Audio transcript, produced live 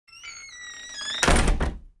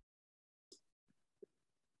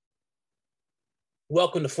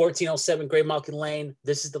Welcome to 1407 Gray Mountain Lane.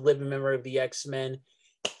 This is the living memory of the X-Men.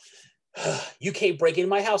 You can't break into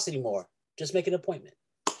my house anymore. Just make an appointment.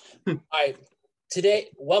 All right. Today,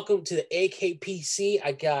 welcome to the AKPC.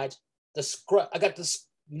 I got the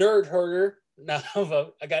nerd herder.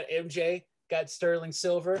 Nava. I got MJ, got Sterling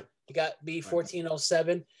Silver, you got me,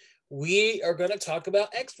 1407. We are going to talk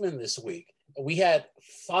about X-Men this week. We had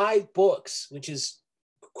 5 books, which is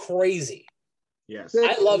crazy. Yes.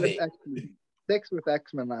 I love it. X-Men. 6 with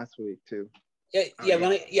X-Men last week too.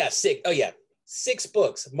 Yeah, 6. Oh yeah, 6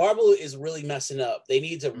 books. Marvel is really messing up. They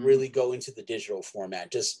need to really go into the digital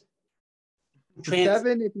format. Just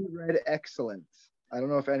 7 if you read Excellent. I don't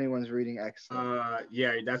know if anyone's reading Excellent.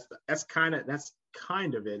 Yeah, that's kind of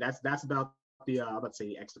it. That's about the I'm about to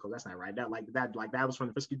say Exticle. That's not right. That was from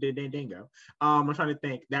the Frisky Dingo. I'm trying to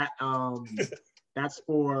think that that's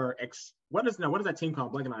for what is that team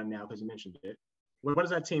called? I'm blanking on it now because you mentioned it. What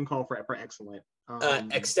is that team called for Excellent?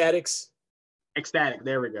 Ecstatics. Ecstatic.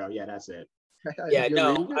 There we go. Yeah, that's it. Yeah,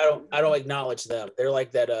 no, I don't acknowledge them. They're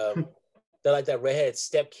like that. They're like that redhead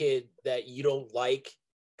step kid that you don't like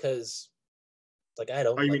because, like, I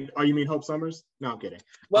don't. Oh, you mean Hope Summers? No, I'm kidding.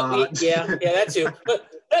 Well, yeah, that too. But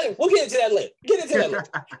we'll get into that later.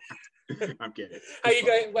 I'm kidding. How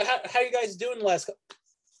you guys doing the last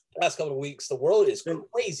couple of weeks? The world is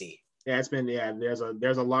crazy. Yeah, it's been there's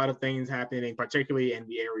a lot of things happening, particularly in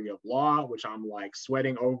the area of law, which I'm like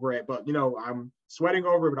sweating over it. But I'm sweating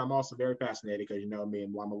over it, but I'm also very fascinated because me,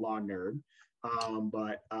 I'm a law nerd.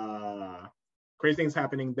 But crazy things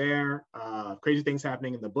happening there. Crazy things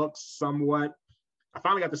happening in the books somewhat. I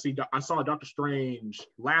finally got to see. I saw Doctor Strange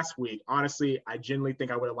last week. Honestly, I genuinely think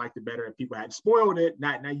I would have liked it better if people had spoiled it.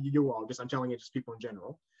 Not you all. I'm telling you, just people in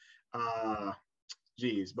general.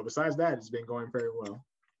 Geez, but besides that, it's been going very well.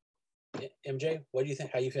 MJ, what do you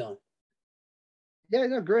think? How you feeling? Yeah,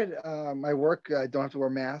 no, great. My work, I don't have to wear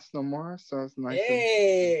masks no more, so it's nice.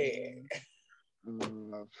 Hey.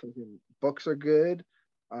 Books are good.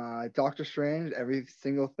 Doctor Strange, every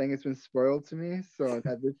single thing has been spoiled to me. So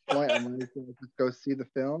at this point, I might as well just go see the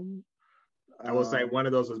film. I will say one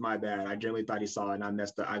of those was my bad. I generally thought he saw it, and I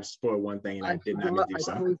messed up. I spoiled one thing, and I did not mean to do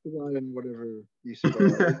so. I totally forgot in whatever you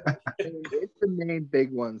spoiled. It's the main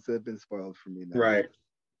big ones that have been spoiled for me now. Right.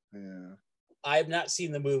 Yeah. I have not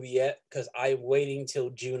seen the movie yet because I'm waiting till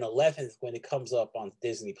June 11th when it comes up on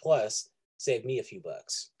Disney Plus. Save me a few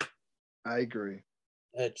bucks. I agree.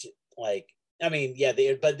 But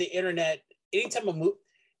the internet. Anytime a movie,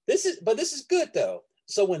 this is good though.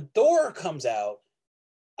 So when Thor comes out,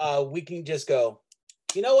 we can just go.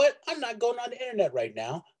 You know what? I'm not going on the internet right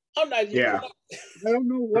now. I'm not. Yeah. I don't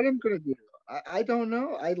know what I'm gonna do. I don't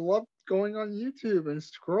know. I love going on YouTube and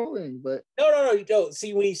scrolling, but no, you don't.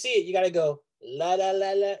 See, when you see it, you gotta go, la la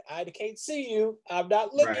la la. I can't see you. I'm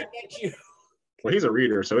not looking at you. Well, he's a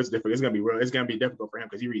reader, so it's difficult. It's gonna be difficult for him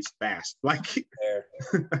because he reads fast. Like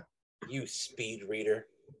you speed reader.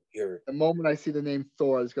 You're the moment I see the name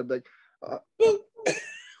Thor, it's gonna be like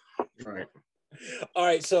right. All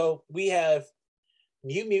right, so we have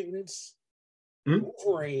New Mutants,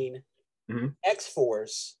 Wolverine,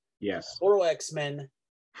 X-Force. Yes. Immortal X-Men,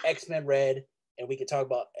 X-Men Red, and we could talk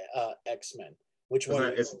about X-Men. Which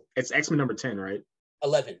one? It's X-Men number 10, right?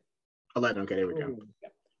 11. 11. Okay, there we go. Yeah.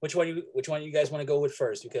 Which one you guys want to go with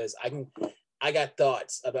first? Because I got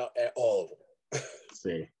thoughts about all of them. Let's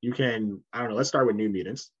see. You can. I don't know. Let's start with New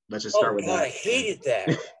Mutants. Let's just start with that. I hated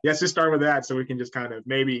that. Let's just start with that, so we can just kind of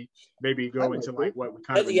maybe go into like what we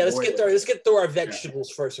kind of. Yeah, let's get through our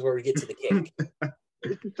vegetables first before we get to the cake.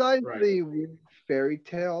 Besides the weird fairy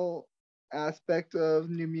tale aspect of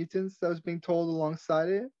New Mutants that was being told alongside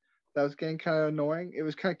it, that was getting kind of annoying. It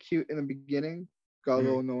was kind of cute in the beginning, got a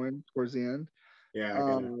little annoying towards the end. Yeah,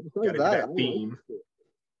 gotta that theme.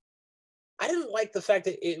 I didn't like the fact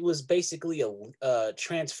that it was basically a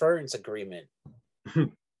transference agreement.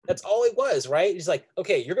 That's all it was, right? It's like,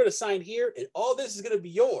 okay, you're going to sign here, and all this is going to be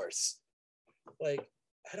yours. Like,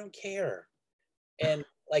 I don't care. And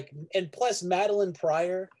plus Madeline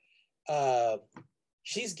Pryor,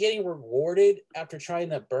 she's getting rewarded after trying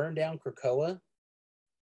to burn down Krakoa.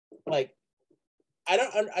 Like,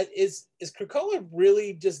 is Krakoa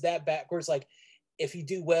really just that backwards? Like, if you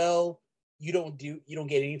do well, you don't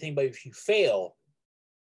get anything, but if you fail,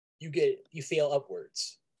 you fail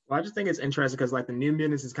upwards. Well, I just think it's interesting because like the New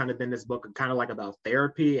Mutants has kind of been this book kind of like about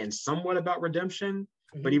therapy and somewhat about redemption.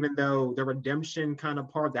 But even though the redemption kind of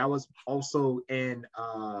part that was also in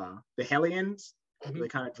the Hellions, they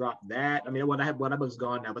kind of dropped that. I mean, what was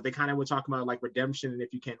gone now, but they kind of were talking about like redemption and if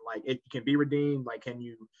you can be redeemed, can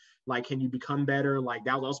you become better? Like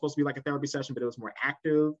that was all supposed to be like a therapy session, but it was more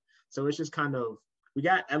active. So it's just kind of we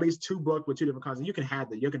got at least 2 books with 2 different concepts. You can have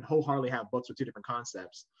that. You can wholeheartedly have books with 2 different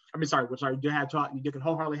concepts. I mean, sorry, you can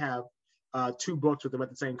wholeheartedly have 2 books with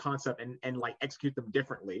the same concept and like execute them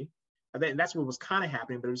differently. And that's what was kind of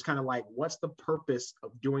happening, but it was kind of like, what's the purpose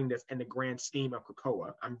of doing this in the grand scheme of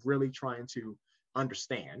Krakoa? I'm really trying to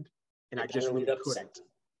understand, and I just really couldn't.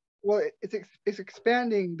 Well, it's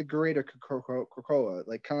expanding the greater Krakoa,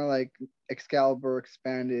 like kind of like Excalibur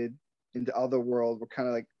expanded into Otherworld. We're kind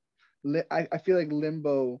of like, I feel like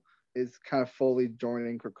Limbo is kind of fully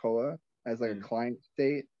joining Krakoa as like a client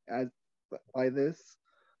state as by this.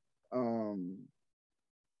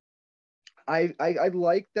 I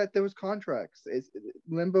like that there was contracts.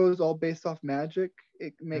 Limbo is all based off magic.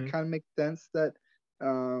 It kind of makes sense that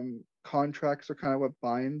contracts are kind of what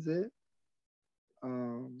binds it.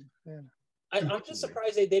 Yeah. I'm just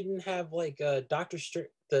surprised they didn't have like Doctor Strange.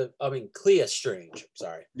 Clea Strange.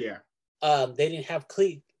 Sorry. Yeah. They didn't have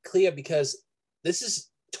Clea because this is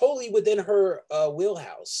totally within her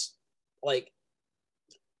wheelhouse. Like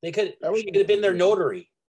she could have been their notary.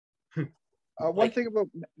 One thing about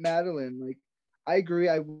Madeline, like, I agree.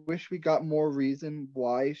 I wish we got more reason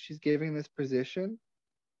why she's giving this position,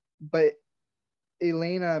 but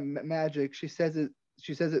Elena Magic, she says it.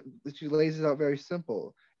 She lays it out very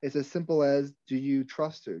simple. It's as simple as: do you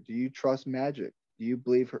trust her? Do you trust Magic? Do you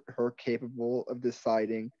believe her capable of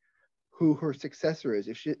deciding who her successor is?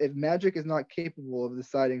 If Magic is not capable of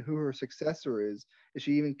deciding who her successor is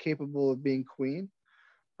she even capable of being queen?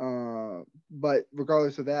 But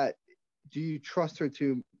regardless of that, do you trust her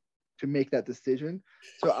to make that decision?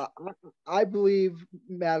 So I believe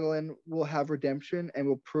Madeline will have redemption and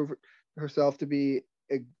will prove herself to be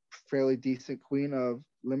a fairly decent queen of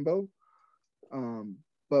Limbo.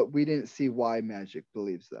 But we didn't see why Magic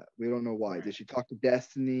believes that. We don't know why. Did she talk to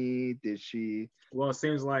Destiny? Did she? Well, it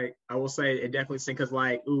seems like, I will say it definitely seems, because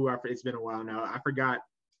like, it's been a while now. I forgot.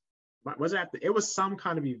 Was that? It was some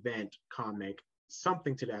kind of event comic,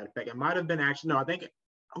 something to that effect. It might have been actually, no, I think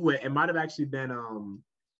it might have actually been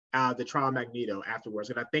the Trial of Magneto afterwards.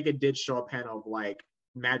 And I think it did show a panel of like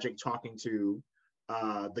Magic talking to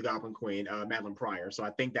the Goblin Queen, Madeline Pryor. So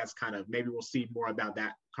I think that's kind of, maybe we'll see more about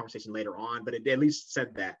that conversation later on, but it at least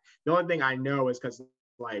said that. The only thing I know is because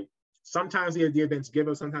like sometimes the events give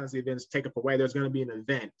us, sometimes the events take up away. There's going to be an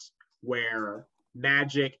event where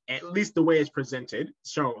Magic, at least the way it's presented,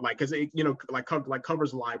 so like, because like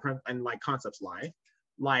covers lie and like concepts lie,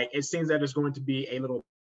 like it seems that there's going to be a little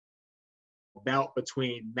bout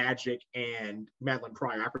between Magic and Madeline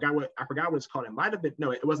Pryor. I forgot what it's called. It might have been,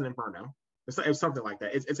 no, it wasn't Inferno. It was something like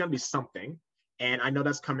that. It's going to be something, and I know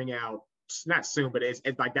that's coming out not soon, but it's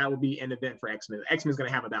like that will be an event for X-Men. X-Men is going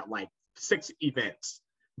to have about like 6 events,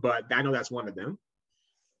 but I know that's one of them.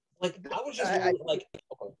 Like I was just okay.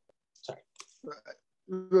 Sorry.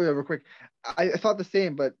 Really real quick, I thought the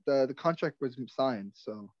same, but the contract was signed,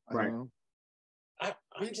 so I don't know.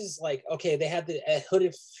 I'm just like, okay, they have the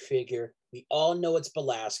hooded figure. We all know it's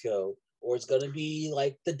Belasco, or it's going to be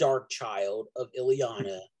like the Dark Child of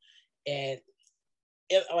Ileana. And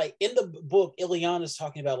like in the book, Ileana's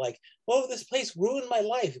talking about like, oh, this place ruined my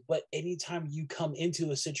life. But anytime you come into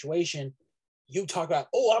a situation, you talk about,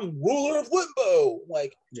 oh, I'm ruler of Limbo.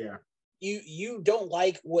 Like, yeah, you don't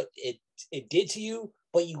like what it did to you,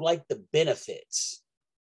 but you like the benefits.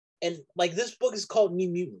 And like this book is called New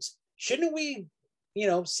Mutants. Shouldn't we,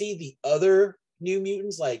 see the other New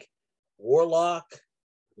Mutants like Warlock,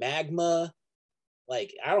 Magma,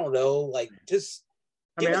 like I don't know, like just.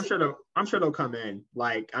 I mean, I'm sure they'll come in.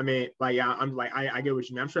 Like, I mean, like, yeah, I'm like, I get what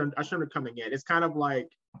you mean. I'm sure they're coming in. It's kind of like,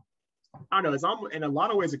 I don't know. It's almost, in a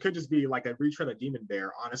lot of ways, it could just be like a retread of Demon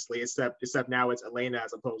Bear, honestly. Except now it's Elena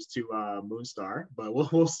as opposed to Moonstar. But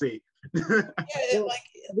we'll see. Yeah, like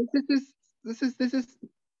this is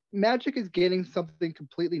Magic is getting something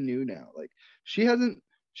completely new now. Like she's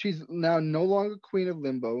now no longer Queen of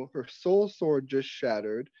Limbo. Her soul sword just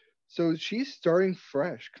shattered, so she's starting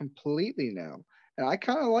fresh completely now. And I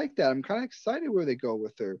kind of like that. I'm kind of excited where they go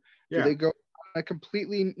with her. Yeah. Do they go a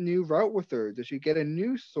completely new route with her? Does she get a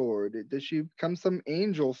new sword? Does she become some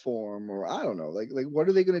angel form? Or I don't know. Like what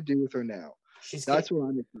are they going to do with her now? That's what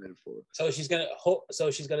I'm excited for. So she's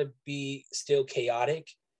gonna be still chaotic,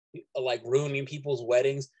 like ruining people's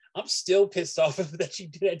weddings. I'm still pissed off that she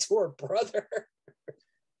did that to her brother.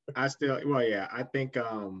 I think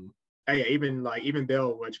even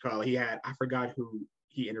Bill, he had, I forgot who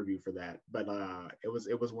he interviewed for that, but it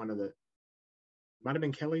was one of the, might have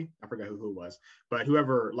been Kelly. I forgot who it was, but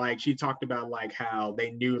whoever, like, she talked about like how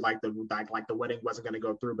they knew like the wedding wasn't going to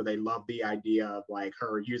go through, but they loved the idea of like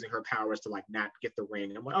her using her powers to like not get the ring.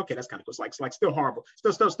 And I'm like, okay, that's kind of cool. It's like still horrible,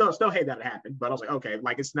 still hate that it happened, but I was like, okay,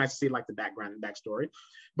 like it's nice to see like the background and backstory.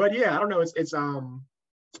 But yeah, I don't know.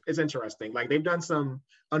 It's interesting. Like they've done some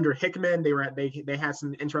under Hickman. They had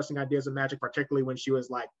some interesting ideas of magic, particularly when she was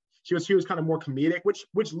like. She was kind of more comedic, which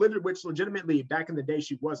legitimately back in the day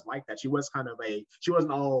she was like that. She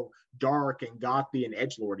wasn't all dark and gothy and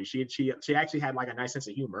edgelordy. She actually had like a nice sense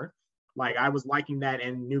of humor. Like I was liking that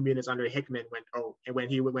in New Mutants under Hickman when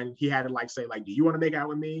he had to like say like, do you want to make out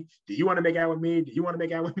with me? Do you want to make out with me? Do you want to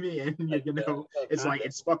make out with me? And you know, it's like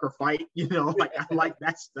it's fuck or fight. You know, like I like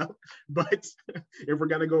that stuff. But if we're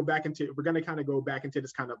gonna kind of go back into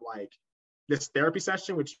this kind of like this therapy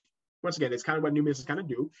session, which once again, it's kind of what New Mutants kind of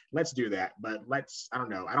do. Let's do that, but I don't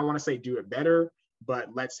know. I don't want to say do it better, but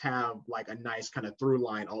let's have like a nice kind of through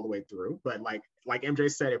line all the way through. But like MJ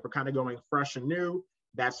said, if we're kind of going fresh and new,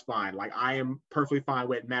 that's fine. Like I am perfectly fine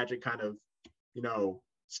with Magic kind of, you know,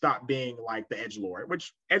 stop being like the edgelord,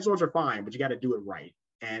 which edgelords are fine, but you got to do it right.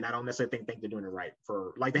 And I don't necessarily think they're doing it right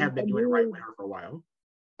for like they have been doing it right with her for a while.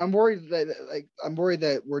 I'm worried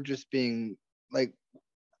that we're just being like.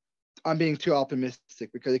 I'm being too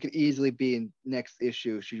optimistic because it could easily be in next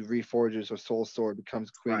issue. She reforges her soul sword, becomes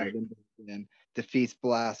Queen of Winter, and defeats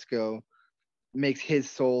Belasco, makes his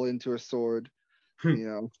soul into a sword.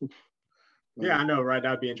 You know. Yeah, I know, right?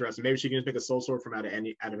 That'd be interesting. Maybe she can just pick a soul sword from out of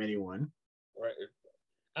anyone. Right.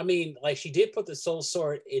 I mean, like she did put the soul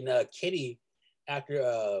sword in Kitty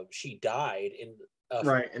after she died in.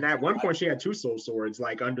 Right, and at one point she had two soul swords,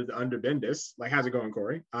 like under Bendis. Like, how's it going,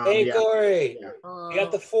 Corey? Hey, yeah. Corey, you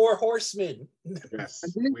got the 4 horsemen. Yes,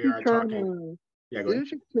 we are talking. Yeah, didn't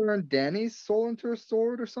she turn Danny's soul into a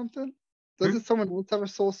sword or something? Doesn't someone else have a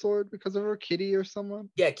soul sword because of her, Kitty or someone?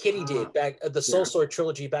 Yeah, Kitty did back the Soul Sword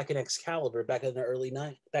trilogy back in Excalibur back in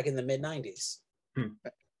the mid 90s.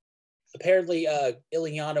 Apparently,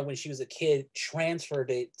 Ileana, when she was a kid,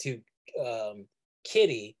 transferred it to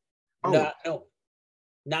Kitty.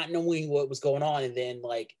 Not knowing what was going on, and then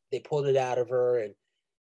like they pulled it out of her, and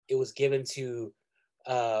it was given to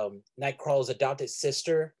Nightcrawler's adopted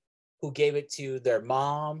sister, who gave it to their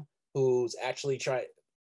mom, who's actually trying.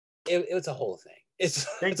 It's a whole thing.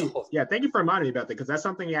 Thank you for reminding me about that, because that's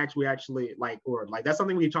something we actually like, or like that's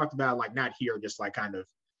something we talked about, like not here, just like kind of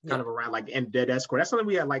around like in Dead Escort. That's something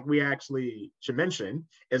we actually should mention,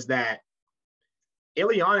 is that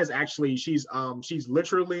Ileana is actually she's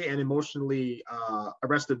literally and emotionally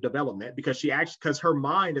arrested development, because her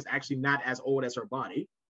mind is actually not as old as her body.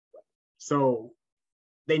 So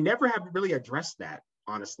they never have really addressed that,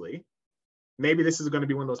 honestly. Maybe this is going to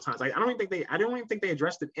be one of those times. Like I don't even think they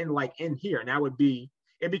addressed it in here. And it'd be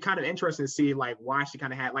kind of interesting to see like why she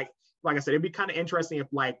kind of had like I said, it'd be kind of interesting if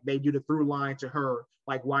like they do the through line to her,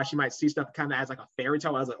 like why she might see stuff kind of as like a fairy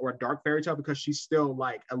tale, or a dark fairy tale, because she's still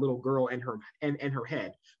like a little girl in her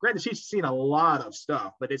head. Granted, she's seen a lot of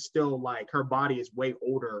stuff, but it's still like her body is way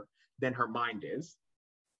older than her mind is.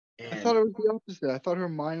 And I thought it was the opposite. I thought her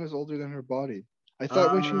mind was older than her body. I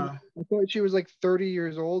thought she was like 30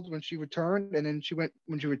 years old when she returned, and then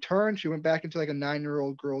when she returned, she went back into like a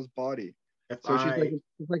 9-year-old girl's body. So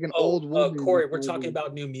she's like an old woman. Corey, we're talking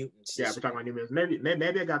about New Mutants. Yeah, we're talking about New Mutants.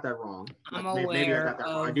 Maybe I got that wrong. I'm aware. Maybe I got that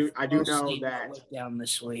wrong. I do know that down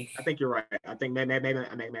this week. I think you're right. I think maybe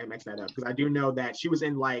I mix that up, because I do know that she was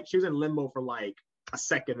in limbo for like a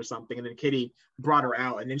second or something, and then Kitty brought her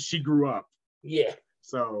out, and then she grew up. Yeah.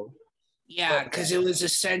 So. Yeah, because it was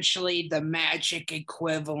essentially the magic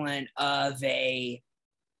equivalent of a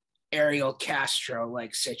Ariel Castro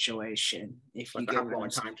like situation. If you get one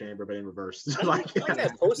time chamber, but in reverse. I like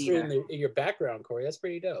that poster in your background, Corey. That's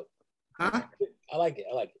pretty dope. Huh? I like it.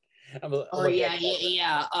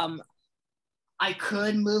 Yeah. I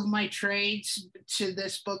could move my trades to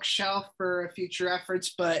this bookshelf for future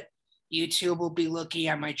efforts, but YouTube will be looking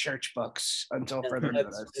at my church books until further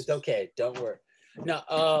notice. It's okay. Don't worry.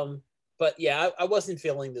 No. But yeah, I wasn't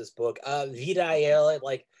feeling this book. Vida,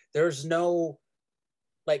 like there's no,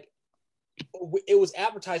 like, it was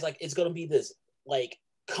advertised like it's gonna be this like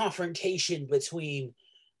confrontation between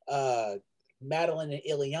Madeline and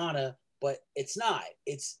Ileana, but it's not.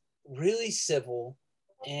 It's really civil,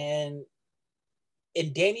 and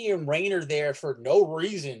Danny and Rain are there for no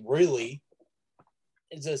reason, really.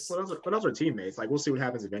 It's just but those are teammates. Like we'll see what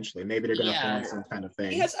happens eventually. Maybe they're gonna form some kind of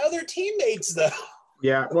thing. He has other teammates though.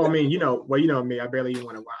 Yeah, well, I mean, you know me. I barely even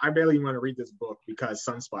want to read this book because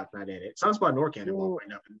Sunspot's not in it. Sunspot nor Cannon won't bring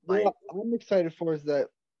nothing. What I'm excited for is that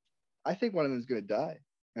I think one of them is going to die,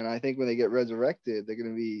 and I think when they get resurrected, they're going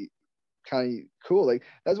to be kind of cool. Like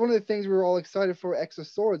that's one of the things we were all excited for. X of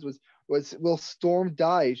Swords was will Storm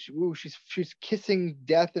die? She's kissing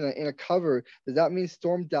death in a cover. Does that mean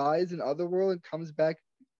Storm dies in Otherworld and comes back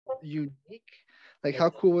unique? Like how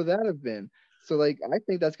cool would that have been? So like I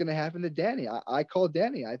think that's gonna happen to Danny. I call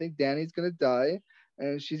Danny. I think Danny's gonna die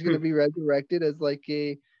and she's gonna be resurrected as like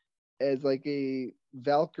a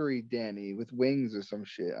Valkyrie Danny with wings or some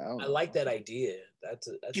shit. I like that idea.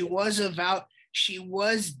 She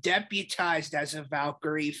was deputized as a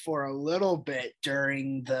Valkyrie for a little bit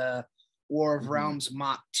during the War of Realms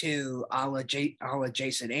Mach 2 a la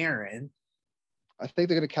Jason Aaron. I think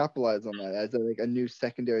they're gonna capitalize on that as a new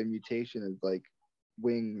secondary mutation as like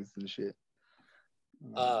wings and shit.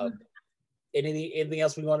 Anything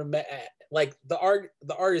else we want to like the art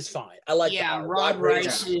is fine. I like Rod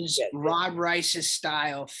Rice's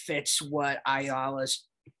style fits what Ayala's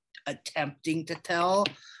attempting to tell.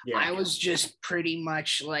 I was just pretty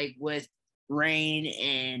much like with Rain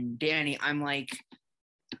and Danny, I'm like,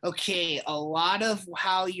 okay, a lot of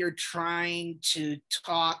how you're trying to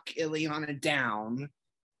talk Ileana down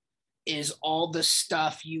is all the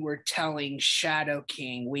stuff you were telling Shadow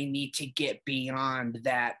King. We need to get beyond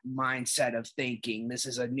that mindset of thinking this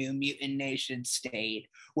is a new mutant nation state.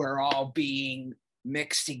 We're all being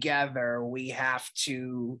mixed together. We have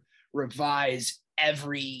to revise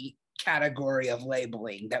every category of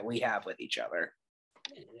labeling that we have with each other.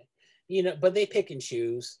 But they pick and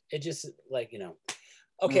choose. It just like,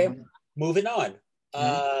 okay, moving on.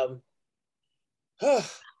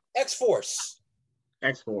 X-Force.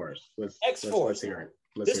 Let's hear it.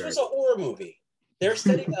 This was a horror movie. They're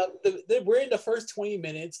setting up. We're in the first 20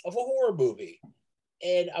 minutes of a horror movie,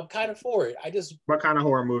 and I'm kind of for it. What kind of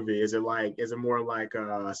horror movie is it? Like, is it more like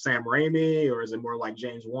Sam Raimi, or is it more like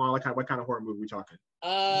James Wan? Like, what kind of horror movie are we talking?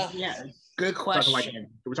 Yeah, good question.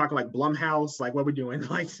 We're talking like Blumhouse. Like, what are we doing?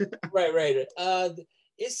 Like, right.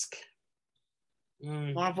 It's.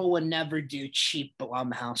 Marvel would never do cheap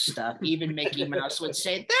Blumhouse stuff. Even Mickey Mouse would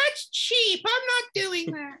say, "That's cheap. I'm not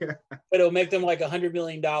doing that." But it'll make them like $100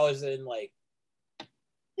 million and like,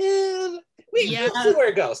 we'll see where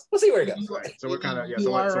it goes. So what kind of it's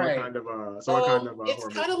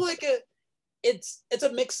kind of like it's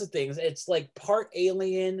a mix of things. It's like part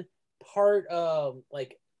alien, part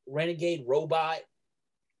like renegade robot.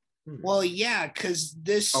 Well, yeah, because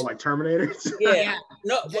this... Oh, like Terminators? Yeah.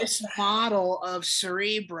 No, this model of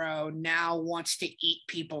Cerebro now wants to eat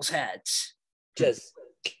people's heads. Just,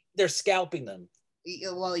 they're scalping them.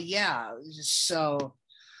 Well, yeah. So,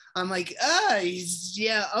 I'm like,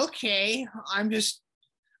 yeah, okay. I'm just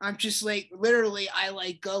like, literally, I'm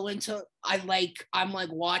like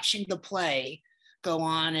watching the play go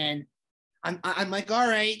on, and I'm like, all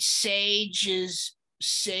right, Sage is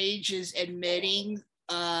admitting...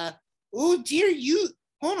 oh dear,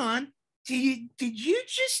 hold on. Did you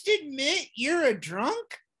just admit you're a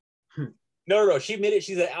drunk? No. She admitted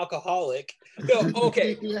she's an alcoholic. No,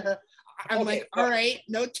 okay. Yeah. I'm like, all right,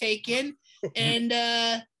 note taken. And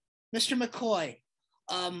Mr. McCoy,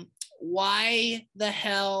 why the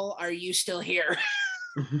hell are you still here?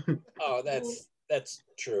 Oh, that's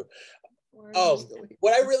true.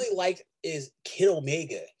 What I really liked is Kid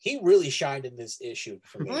Omega. He really shined in this issue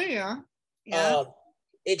for me. Oh yeah.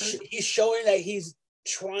 He's showing that he's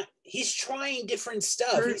trying different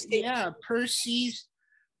stuff. Percy's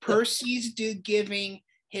giving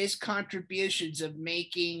his contributions of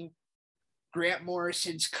making Grant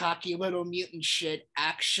Morrison's cocky little mutant shit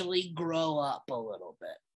actually grow up a little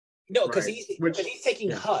bit. No, because he's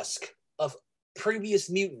taking husk of previous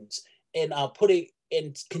mutants and putting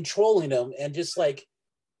and controlling them and just like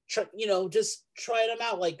just trying them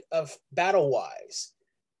out like battle wise.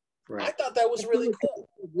 Right. I thought that was really cool.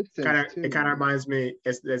 It kind of reminds me.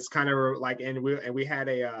 It's kind of like, and we have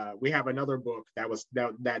another book that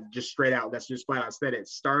just flat out said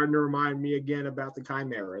it's starting to remind me again about the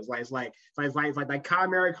Chimera. It's like that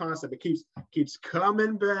Chimera concept. It keeps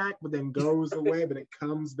coming back, but then goes away, but it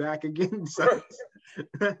comes back again. So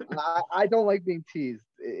I don't like being teased.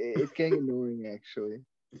 It's getting annoying, actually.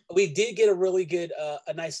 We did get a really good,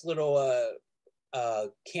 a nice little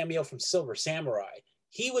cameo from Silver Samurai.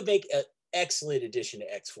 He would make an excellent addition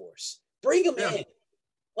to X-Force. Bring him in.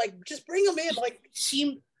 Like, just bring him in. Like,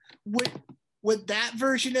 would that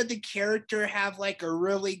version of the character have like a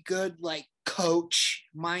really good like coach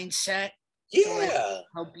mindset? Yeah. To, like,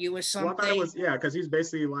 help you with something. Well, I thought it was because he's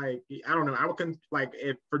basically like, I don't know. I would like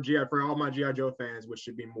if for all my G.I. Joe fans, there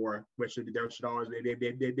should always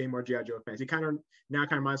be more G.I. Joe fans. He kind of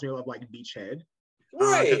reminds me of like Beachhead.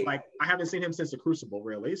 Right. Like I haven't seen him since the Crucible,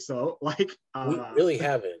 really. So like we really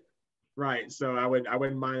haven't. Right. So I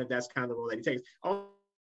wouldn't mind if that's kind of the role that he takes.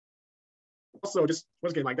 also just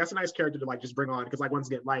once again, like that's a nice character to like just bring on because like once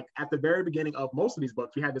again, like at the very beginning of most of these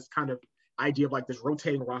books, we had this kind of idea of like this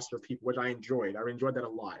rotating roster of people, which I enjoyed. I enjoyed that a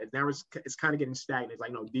lot. And now it's kind of getting stagnant. It's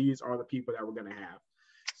like, no, these are the people that we're gonna have.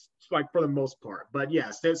 Like for the most part. But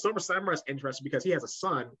yes, Silver Samurai is interesting because he has a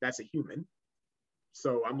son that's a human.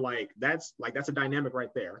 So I'm like, that's a dynamic right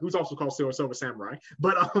there. Who's also called Silver Samurai.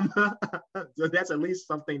 But so that's at least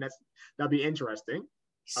something that'll be interesting.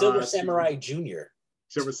 Silver Samurai Jr.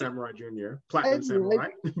 Silver Samurai Jr. Platinum Samurai.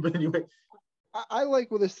 But anyway. I like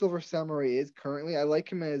what the Silver Samurai is currently. I like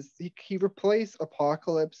him as he replaced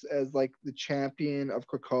Apocalypse as like the champion of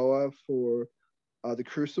Krakoa for the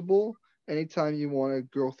Crucible. Anytime you want to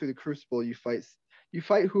go through the Crucible, you fight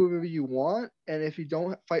whoever you want, and if you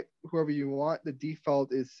don't fight whoever you want, the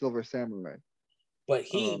default is Silver Samurai. But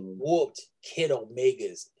he whooped Kid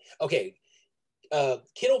Omega's. Okay,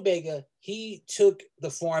 Kid Omega, he took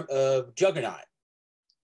the form of Juggernaut.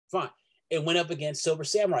 Fine. And went up against Silver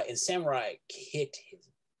Samurai, and Samurai kicked his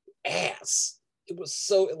ass. It was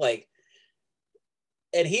so like,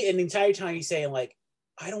 and the entire time he's saying like,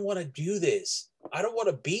 I don't want to do this. I don't want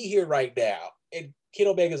to be here right now. And Kid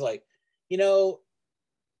Omega's like, you're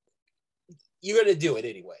gonna do it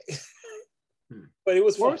anyway. But it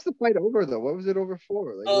was fun. What was the fight over though? What was it over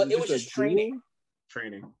for? Like, it was just training.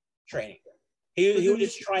 Training. He was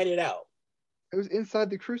just trying it out. It was inside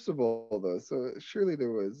the Crucible though, so surely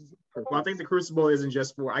there was purpose. Well, I think the Crucible isn't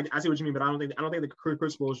just for. I see what you mean, but I don't think the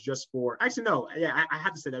Crucible is just for. Actually, no. Yeah, I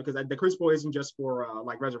have to say that because the Crucible isn't just for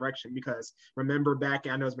like resurrection. Because remember back,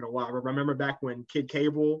 I know it's been a while, but remember back when Kid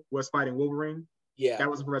Cable was fighting Wolverine? Yeah, that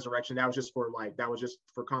wasn't for resurrection. That was just for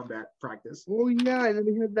combat practice. Oh yeah, and then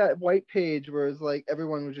we had that white page where it's like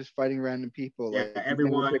everyone was just fighting random people. Yeah, like,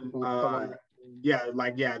 everyone.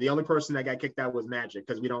 The only person that got kicked out was Magic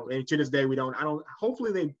because we don't, and to this day,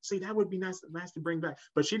 hopefully they see that would be nice to bring back.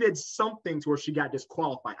 But she did something to where she got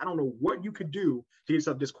disqualified. I don't know what you could do to get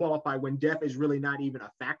yourself disqualified when death is really not even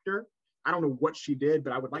a factor. I don't know what she did,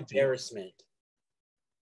 but I would like embarrassment.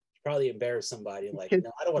 She probably embarrassed somebody. Like,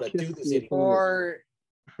 no, I don't want to do this anymore.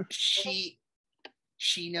 Or she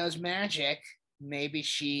knows magic. Maybe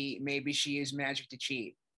she used magic to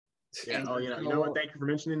cheat. Yeah. Oh, you know what? Thank you for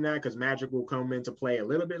mentioning that because magic will come into play a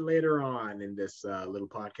little bit later on in this little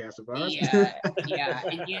podcast of ours. Yeah.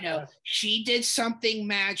 And she did something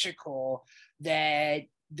magical that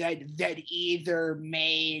either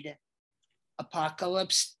made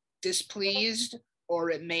Apocalypse displeased or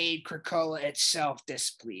it made Krakoa itself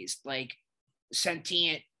displeased. Like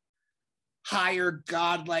sentient, higher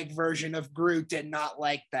godlike version of Groot did not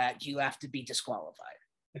like that. You have to be disqualified.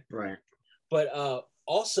 Right. But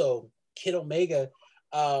also, Kid Omega,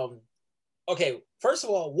 okay, first of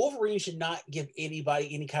all, Wolverine should not give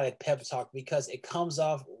anybody any kind of pep talk because it comes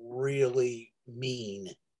off really mean.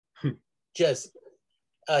 Just,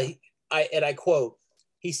 I quote,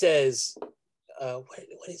 he says, what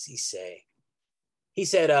does he say? He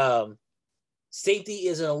said, safety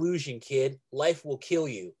is an illusion, kid. Life will kill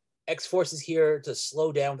you. X-Force is here to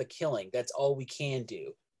slow down the killing. That's all we can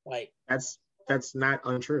do. Like, that's not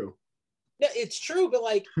untrue. No, it's true, but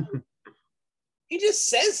like he just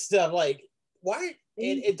says stuff like, why?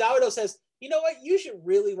 And Domino says, you know what? You should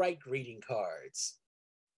really write greeting cards.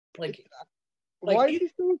 Like why did he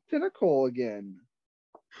still Pinnacle again?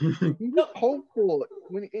 He was hopeful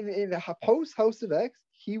when in post House of X.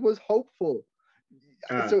 He was hopeful.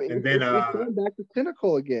 And then going back to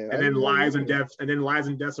Pinnacle again. And then lies and deaths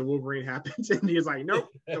of Wolverine happens, and he's like, nope,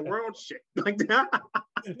 the world shit like that.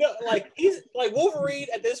 No, like he's like Wolverine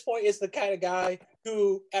at this point is the kind of guy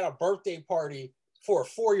who at a birthday party for a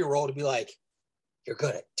 4-year-old to be like, you're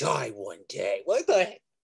gonna die one day. What the heck?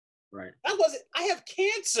 Right. I have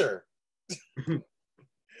cancer.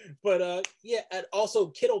 But yeah, and also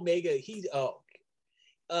Kid Omega, he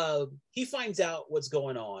finds out what's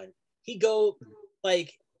going on. He goes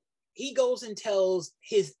and tells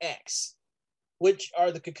his ex, which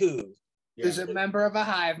are the Cocoons. Who's a member of a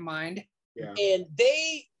hive mind. Yeah. And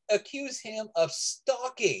they accuse him of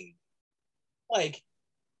stalking. Like,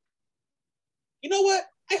 you know what?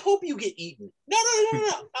 I hope you get eaten. No.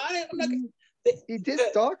 I'm not gonna. He did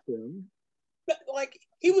stalk them. But like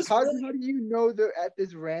he was. How do you know they're at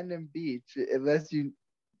this random beach unless you've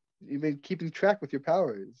been keeping track with your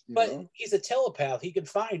powers? But he's a telepath. He can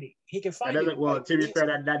find it. He can find it. Well, to be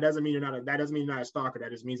fair, that doesn't mean you're not a stalker.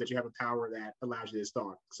 That just means that you have a power that allows you to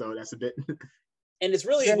stalk. So that's a bit. And it's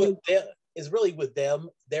really with them.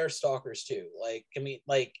 They're stalkers too. Like I mean,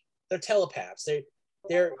 like they're telepaths.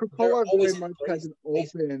 They're Krakoa very much has an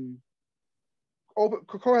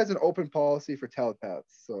Krakoa has an open policy for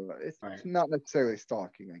telepaths, so it's not necessarily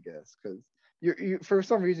stalking, I guess, because you for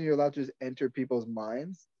some reason you're allowed to just enter people's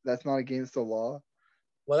minds. That's not against the law.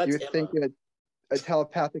 Well, that's You're Emma. thinking a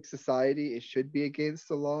telepathic society, it should be against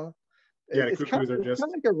the law. Yeah, It's kind of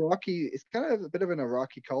like Iraqi. It's kind of a bit of an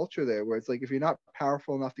Iraqi culture there, where it's like if you're not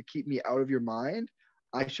powerful enough to keep me out of your mind,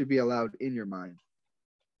 I should be allowed in your mind.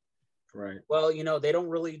 Right. Well, they don't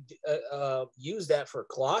really use that for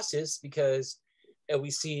Colossus because, as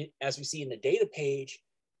we see in the data page,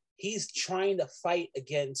 he's trying to fight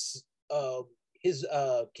against his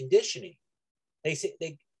conditioning.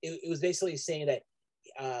 It was basically saying that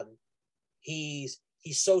he's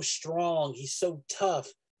so strong, he's so tough,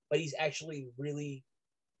 but he's actually really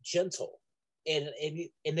gentle. And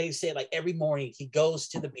they say like every morning he goes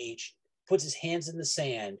to the beach, puts his hands in the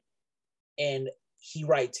sand, and he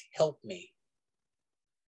writes, "Help me."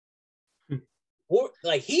 Why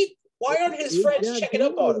aren't his friends checking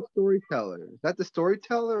up on him? The storyteller. Is that the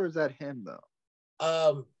storyteller or is that him though?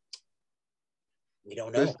 We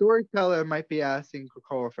don't know. The storyteller might be asking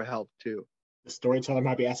Krakoa for help too. The storyteller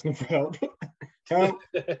might be asking for help. Tell them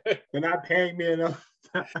they're not paying me enough.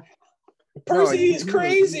 Percy is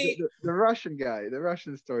crazy. The Russian guy, the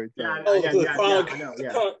Russian storyteller.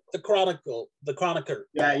 The chronicler.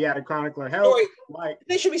 Yeah, the chronicler. Help!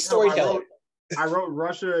 They should be storytellers. I wrote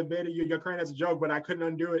Russia invaded Ukraine as a joke, but I couldn't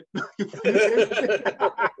undo it.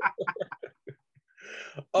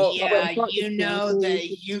 You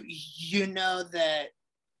know that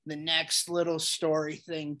the next little story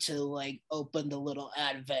thing to like open the little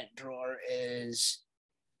advent drawer is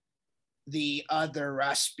the other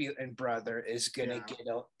Rasputin brother is gonna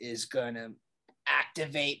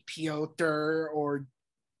activate Piotr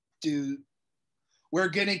we're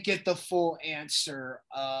gonna get the full answer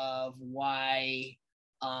of why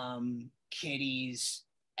Kitty's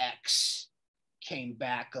ex came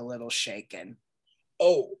back a little shaken.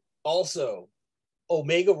 Oh, also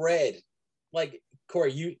Omega Red. Like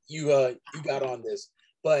Corey, you got on this,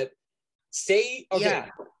 but say okay.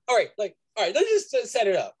 Yeah. All right, let's just set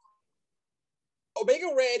it up.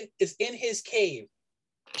 Omega Red is in his cave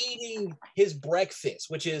eating his breakfast,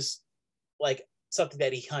 which is like something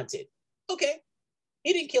that he hunted. Okay.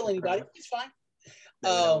 He didn't kill anybody. He's fine.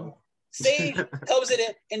 Sage comes in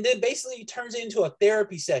and then basically turns it into a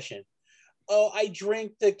therapy session. Oh, I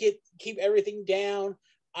drink to keep everything down.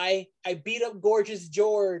 I beat up Gorgeous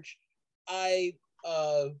George. I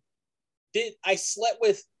slept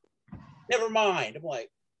with. Never mind. I'm like,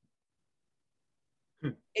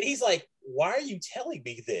 and he's like, why are you telling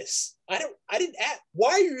me this? I didn't ask.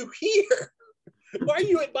 Why are you here? Why are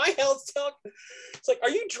you at my house talking? It's like, are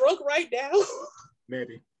you drunk right now?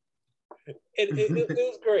 Maybe. It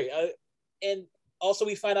was great. And also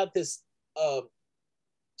we find out this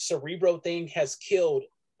Cerebro thing has killed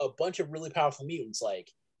a bunch of really powerful mutants like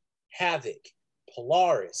Havoc,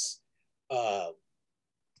 Polaris,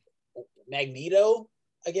 Magneto,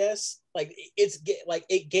 I guess. Like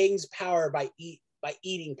it gains power by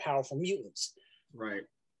eating powerful mutants. Right.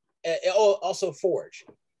 Also Forge.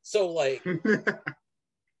 So like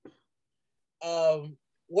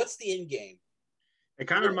what's the end game? It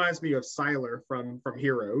kind of reminds me of Sylar from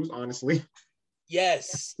Heroes, honestly.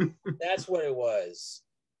 Yes, that's what it was.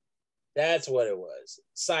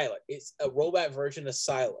 Sylar. It's a robot version of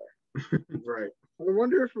Sylar. Right. I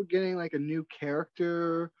wonder if we're getting like a new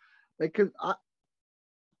character, like because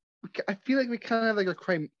I feel like we kind of have like a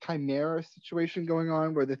chimera situation going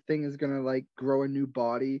on where the thing is gonna like grow a new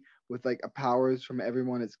body with like powers from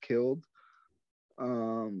everyone it's killed.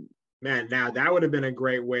 Man, now that would have been a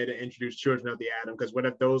great way to introduce Children of the Atom, because what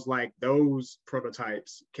if those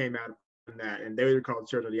prototypes came out from that and they were called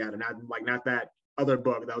Children of the Atom, not that other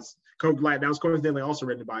book that was coincidentally also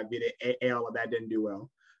written by Vita Ayala that didn't do well,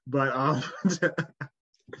 but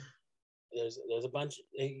there's a bunch.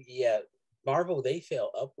 Yeah, Marvel, they fail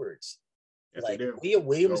upwards. Yes, like they do. Leah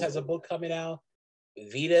Williams has a book coming out.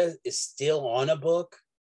 Vita is still on a book,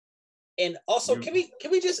 and also can we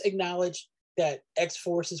just acknowledge that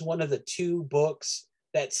X-Force is one of the 2 books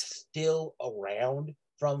that's still around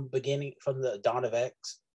from the dawn of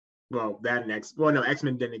X. Well, that and no,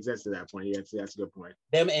 X-Men didn't exist at that point. Yeah, that's a good point.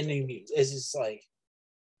 Them ending mutants is just like,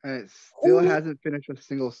 and it still hasn't finished a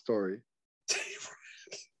single story.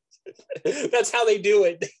 That's how they do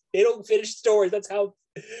it. They don't finish stories.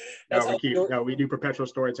 We do perpetual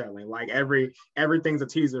storytelling. Like everything's a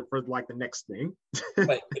teaser for like the next thing.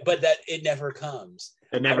 but that it never comes.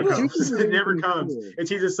 It never comes. It never comes. It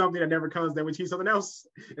teases something that never comes. Then we tease something else.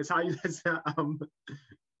 It's how you.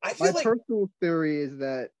 My personal theory is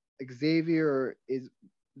that Xavier is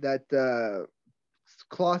that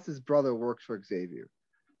Colossus' brother works for Xavier.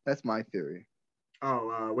 That's my theory.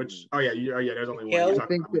 Which? Oh yeah, there's only one.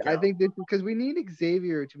 I think this because we need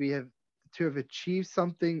Xavier to have achieved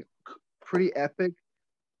something pretty epic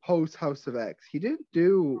post House of X. He didn't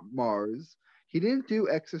do Mars. He didn't do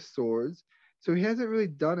X of Swords. So he hasn't really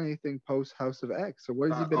done anything post House of X. So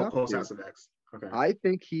what has he been up post to? House of X. Okay. I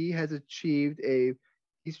think he has achieved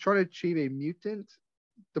he's trying to achieve a mutant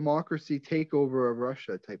democracy takeover of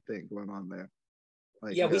Russia type thing going on there.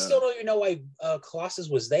 Like, we still don't even know why Colossus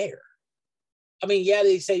was there. I mean, yeah,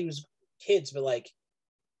 they say he was kids, but like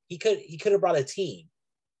he could have brought a team.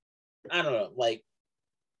 I don't know, like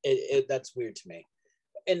that's weird to me.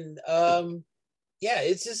 And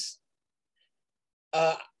it's just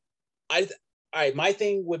all right, my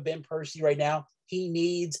thing with Ben Percy right now, he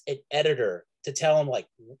needs an editor to tell him, like,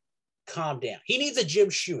 calm down. He needs a Jim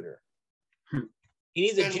Shooter. He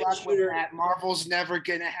needs a Jim Shooter. Marvel's never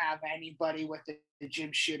going to have anybody with the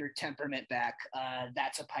Jim Shooter temperament back.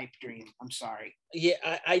 That's a pipe dream. I'm sorry. Yeah,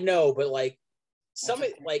 I know, but, like,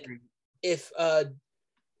 if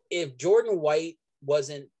Jordan White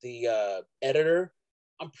wasn't the editor,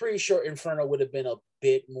 I'm pretty sure Inferno would have been a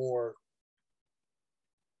bit more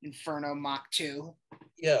Inferno Mach 2.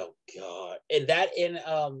 Oh God. And that in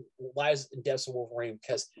Lives and Deaths of Wolverine,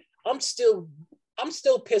 because I'm still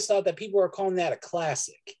pissed off that people are calling that a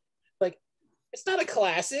classic. Like, it's not a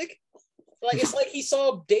classic. Like, it's like he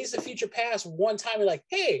saw Days of Future Past one time and like,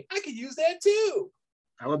 hey, I could use that too.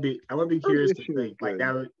 I would be curious to think like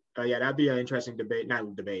that would that'd be an interesting debate.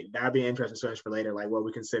 Not debate. That'd be an interesting search for later. Like what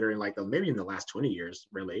we're considering, like maybe in the last 20 years,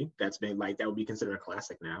 really. That's been like that would be considered a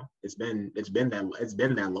classic now. It's been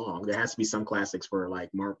that long. There has to be some classics for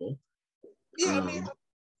like Marvel. Yeah, I mean,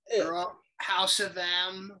 House of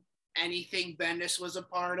M. Anything Bendis was a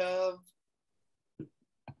part of.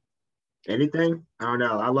 Anything? I don't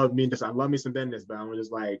know. I love me some Bendis, but I'm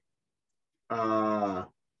just like,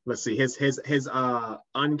 let's see. His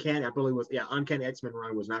Uncanny, I believe was Uncanny X-Men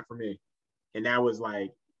run was not for me, and that was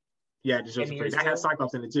like, just I had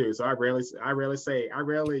Cyclops in it too. So I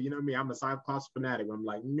rarely, you know me, I'm a Cyclops fanatic. I'm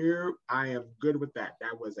like, no, I am good with that.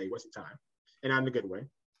 That was a waste of time, and I'm in a good way.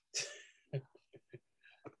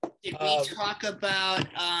 Did we talk about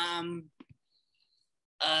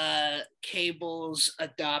Cable's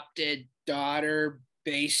adopted daughter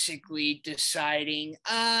basically deciding,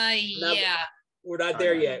 we're not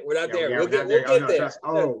there yet. We're not there. We'll get there. there.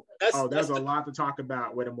 There's a lot to talk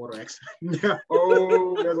about with Immortal X-Men.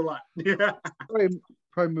 There's a lot. Yeah.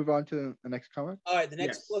 Probably move on to the next comment. All right, the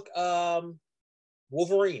next book,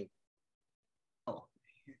 Wolverine.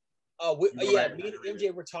 Me and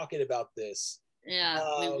MJ were talking about this. Yeah,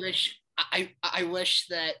 I wish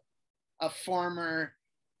that a former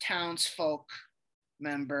townsfolk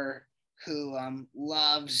member who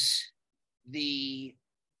loves the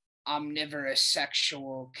omnivorous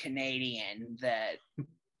sexual Canadian that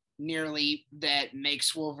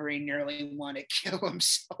makes Wolverine nearly want to kill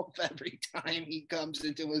himself every time he comes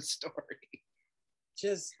into a story.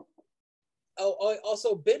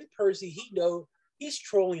 Also Ben Percy, he's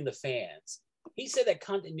trolling the fans. He said that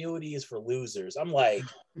continuity is for losers. I'm like,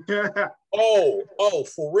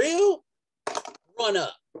 for real? Run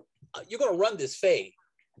up. You're gonna run this fade.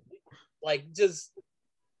 Like just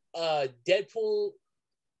Deadpool.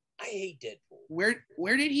 I hate Deadpool.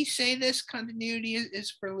 Where did he say this continuity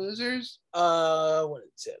is for losers? What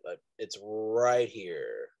is it? It's right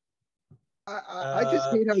here. I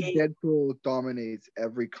just hate how Deadpool dominates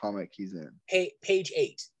every comic he's in. Page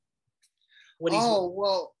 8.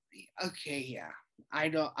 Okay, yeah. I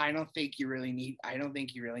don't think you really need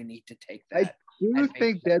to take that. I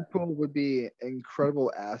think Deadpool would be an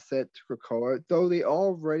incredible asset to Krakoa, though they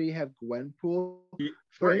already have Gwenpool.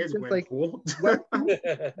 For instance,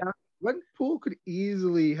 Gwenpool could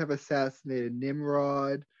easily have assassinated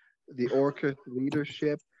Nimrod, the Orchis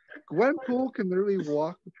leadership. Gwenpool can literally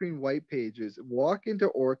walk between white pages, walk into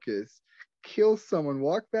Orchis, kill someone,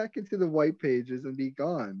 walk back into the white pages, and be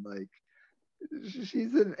gone. Like,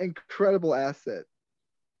 she's an incredible asset.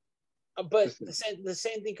 But the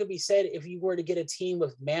same thing could be said if you were to get a team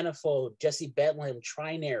with Manifold, Jesse Bedlam,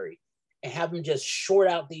 Trinary, and have them just short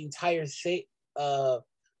out the entire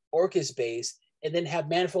Orchis base, and then have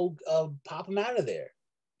Manifold pop them out of there.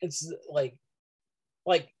 It's like,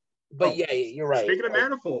 you're right. Speaking of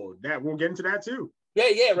Manifold, that we'll get into that too.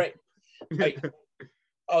 Yeah, right.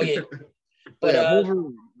 Oh yeah, but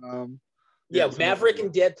Maverick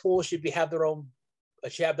and Deadpool should have their own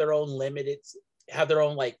limited, have their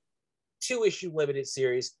own like 2-issue limited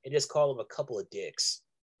series, and just call them a couple of dicks,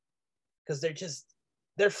 because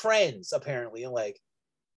they're friends apparently, and like,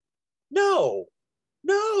 no,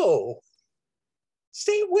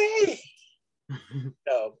 stay away.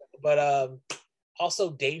 No, but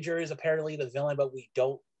Also, Danger is apparently the villain, but we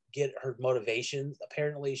don't get her motivations.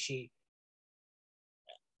 Apparently,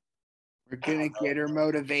 we're gonna get her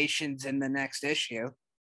motivations in the next issue.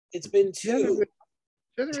 It's been 2. She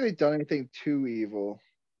hasn't really done anything too evil.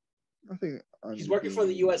 Nothing. She's working for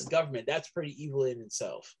the U.S. government. That's pretty evil in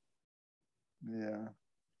itself. Yeah.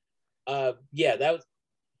 Yeah, that was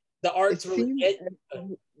the art's really.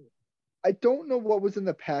 I don't know what was in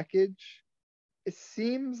the package. It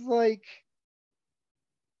seems like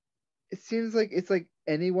it's like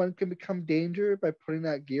anyone can become Danger by putting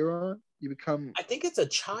that gear on. You become. I think it's a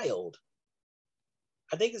child.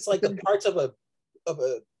 I think it's like the parts of a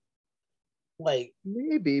like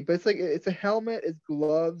maybe, but it's a helmet, it's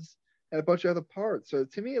gloves, and a bunch of other parts. So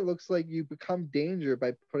to me, it looks like you become Danger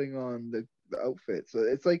by putting on the outfit. So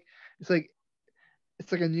it's like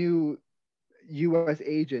a new U.S.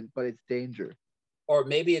 agent, but it's Danger. Or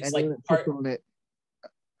maybe it's like part on it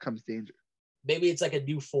comes Danger. Maybe it's like a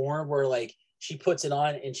new form where like she puts it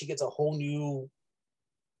on and she gets a whole new.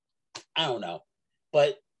 I don't know,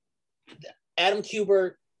 but Adam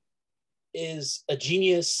Kubert is a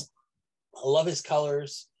genius. I love his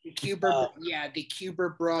colors. The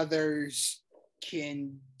Kubert brothers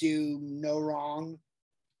can do no wrong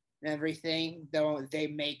and everything, though they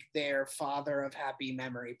make their father of happy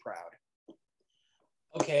memory proud.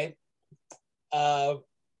 Okay.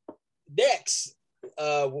 Next,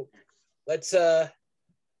 let's now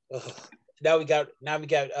we got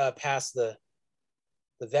past the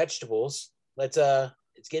vegetables. Let's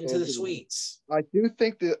get into the sweets. I do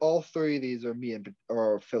think that all 3 of these are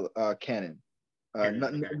canon.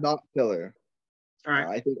 Not filler. All right.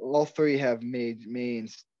 I think all 3 have main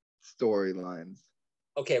storylines.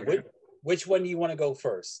 Okay, which one do you want to go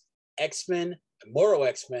first? X-Men, Immortal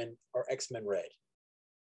X-Men, or X-Men Red?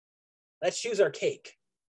 Let's choose our cake.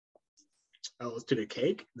 Oh, let's do the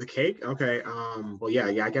cake. The cake. Okay. Well, yeah.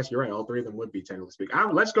 I guess you're right. All 3 of them would be technically speaking.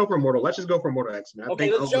 Let's go for Immortal. Let's just go for Immortal X-Men.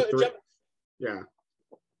 Okay, let's jump. Yeah.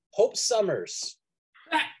 Hope Summers.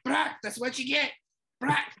 That's what you get.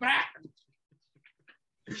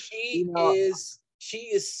 She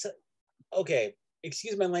is okay.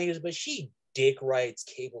 Excuse my language, but she dick rides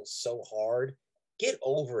Cable so hard. Get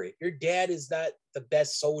over it. Your dad is not the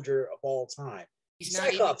best soldier of all time.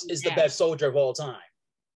 Cyclops is the best soldier of all time.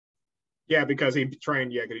 Yeah, because he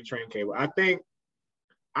trained Cable. I think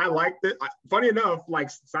I liked it. Funny enough, like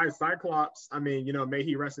Cyclops, I mean, may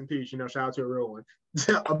he rest in peace, shout out to a real one.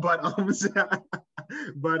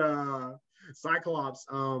 but Cyclops,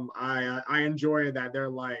 I enjoy that they're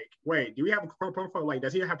like, wait, do we have a profile? Like,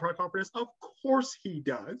 does he have protocol for this? Of course he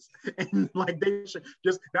does. And like they should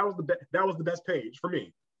that was the best page for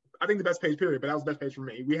me. I think the best page period, but that was the best page for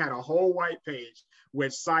me. We had a whole white page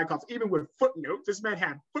with Cyclops, even with footnotes. This man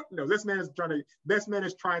had footnotes. This man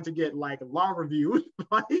is trying to get like law reviews.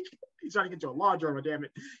 Like he's trying to get you a law journal, damn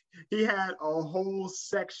it. He had a whole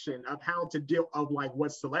section of how to deal of like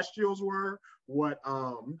what Celestials were, what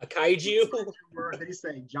a kaiju were. Did he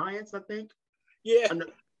say giants, I think? Yeah.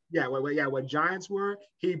 What giants were.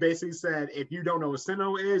 He basically said, if you don't know what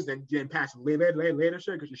Sinnoh is, then pass later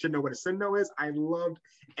shit, because you should know what a Sinnoh is. I loved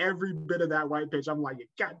every bit of that white page. I'm like,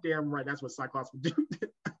 you're goddamn right. That's what Cyclops would do.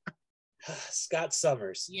 Scott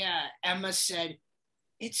Summers. Yeah, Emma said,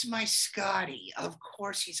 it's my Scotty. Of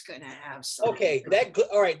course he's going to have something. Okay,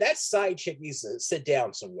 all right, that side chick needs to sit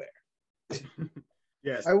down somewhere.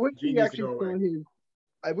 Yes. I wish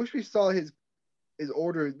we saw his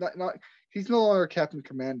orders. Not he's no longer Captain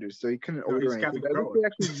Commander, so he couldn't order anything. I wish they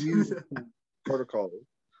actually used protocols.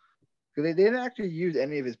 Because they didn't actually use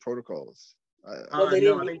any of his protrols. They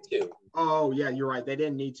didn't need to. Oh yeah, you're right. They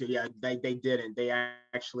didn't need to. Yeah, they didn't. They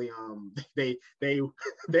actually they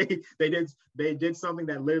did something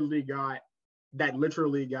that literally got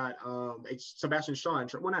Sebastian Shaw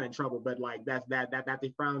not in trouble, but like that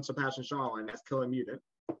they found Sebastian Shaw, and that's Killing Mutant.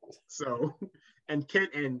 So and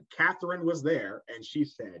Catherine was there and she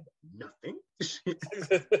said nothing.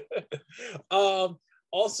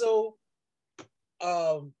 Also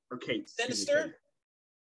okay, Sinister.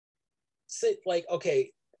 Like,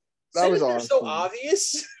 okay, that was awesome. So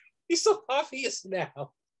obvious. He's so obvious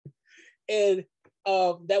now. And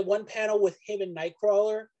that one panel with him and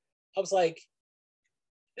Nightcrawler, I was like,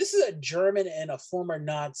 this is a German and a former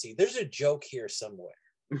Nazi. There's a joke here somewhere.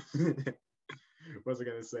 What was I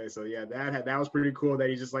gonna say? So yeah, that was pretty cool. That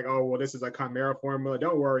he's just like, oh well, this is a chimera formula.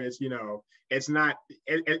 Don't worry, it's it's not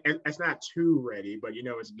too ready, but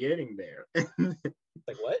it's getting there.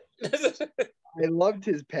 Like what? I loved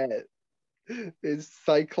his pet. His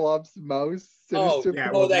Cyclops mouse. Sinister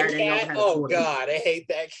that cat. Oh god, I hate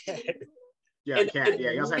that cat. Yeah, cat.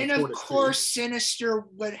 Yeah, he also had and a of tortoise course, too. Sinister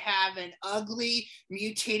would have an ugly,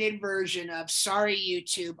 mutated version of. Sorry,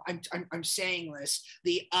 YouTube, I'm saying this.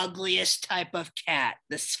 The ugliest type of cat,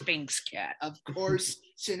 the Sphinx cat. Of course,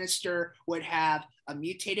 Sinister would have a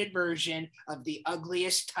mutated version of the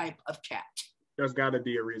ugliest type of cat. There's got to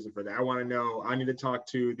be a reason for that. I want to know. I need to talk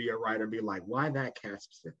to the writer and be like, why that cat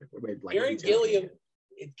specifically? Wait, like, Kieran Gilliam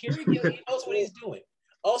knows what he's doing.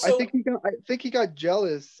 Also, I think he got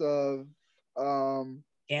jealous of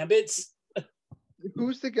Gambits.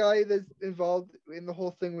 Who's the guy that's involved in the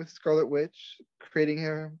whole thing with Scarlet Witch creating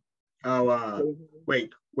her? Oh,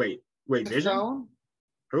 wait, Vision?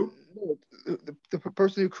 Who? The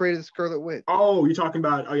person who created the Scarlet Witch. Oh, you're talking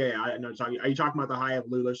about? Oh yeah, I know. Are you talking about the High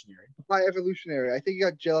Evolutionary? High Evolutionary. I think he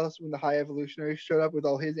got jealous when the High Evolutionary showed up with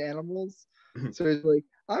all his animals. So he's like,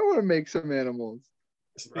 I want to make some animals.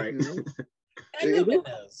 Right.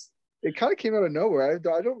 It kind of came out of nowhere.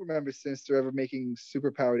 I don't remember Sinister ever making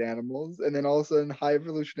superpowered animals, and then all of a sudden, High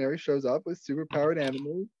Evolutionary shows up with superpowered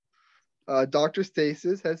animals. Dr.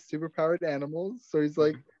 Stasis has superpowered animals, so he's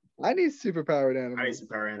like, I need superpowered animals. I need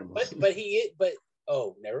superpowered animals.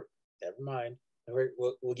 Never mind.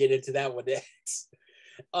 We'll get into that one next.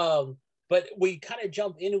 But we kind of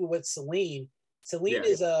jump into it with Selene. Selene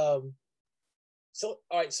is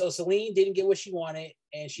So Selene didn't get what she wanted,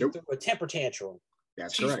 and she threw a temper tantrum.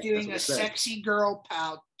 She's doing a sexy girl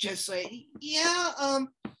pout, just like,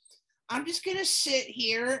 I'm just gonna sit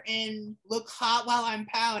here and look hot while I'm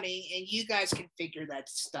pouting, and you guys can figure that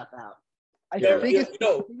stuff out. I think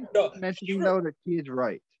it's mentioning though that she is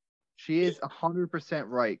right. She is 100%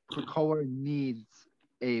 right. Krakoa needs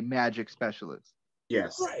a magic specialist.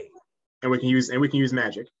 Yes. Right. And we can use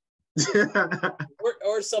magic.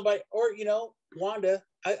 or somebody, or Wanda.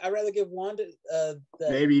 I'd rather give Wanda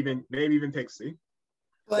maybe even Pixie.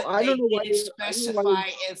 But I don't know why they specify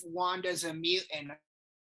if Wanda's a mutant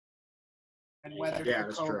and whether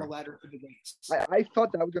Krakoa will let her to the base. I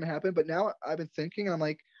thought that was going to happen, but now I've been thinking, I'm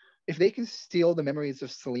like, if they can steal the memories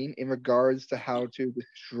of Selene in regards to how to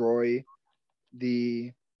destroy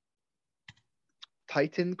the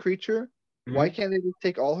Titan creature, why can't they just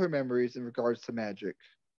take all her memories in regards to magic?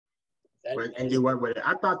 And do what with it?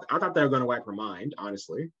 I thought they were going to wipe her mind,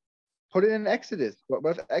 honestly. Put it in Exodus.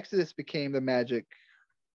 What if Exodus became the magic?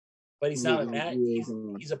 But he's not a magic.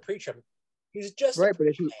 He's a preacher. He's just right. But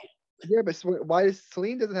why does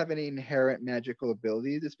Selene doesn't have any inherent magical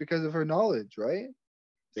abilities? It's because of her knowledge, right?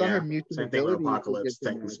 It's not her mutant same thing with Apocalypse,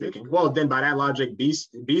 technically speaking. Well, then by that logic,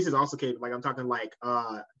 Beast is also capable. Like I'm talking like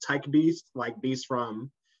Tyke Beast, like Beast from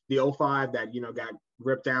the 05 that got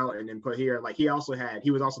ripped out and then put here. Like he was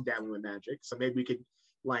also dabbling with magic. So maybe we could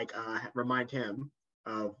remind him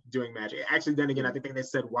of doing magic. Actually, then again, I think they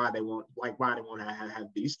said why they won't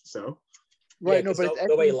have Beast. So right, no, but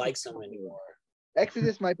nobody likes him anymore.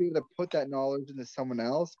 Exodus might be able to put that knowledge into someone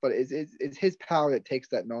else, but it's his power that takes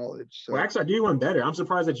that knowledge. So. Well, actually, I do one better. I'm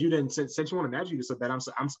surprised that you didn't, since you want to magic you so bad.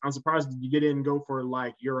 I'm surprised you didn't go for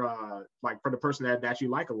like your for the person that you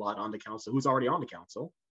like a lot on the council, who's already on the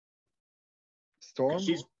council. Storm.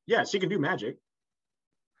 She can do magic.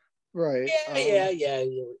 Right. Yeah. I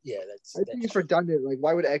think it's redundant. Like,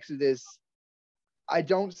 why would Exodus? I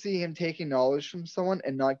don't see him taking knowledge from someone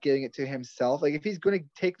and not giving it to himself. Like, if he's going to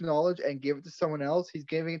take knowledge and give it to someone else, he's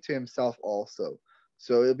giving it to himself also.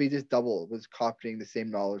 So it'll be just double, was copying the same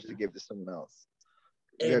knowledge to give to someone else.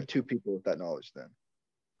 You have two people with that knowledge then.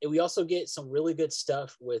 And we also get some really good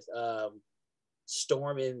stuff with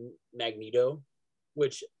Storm and Magneto,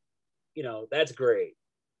 which, that's great.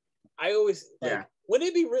 I always wouldn't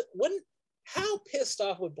it be how pissed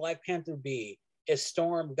off would Black Panther be if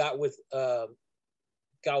Storm got with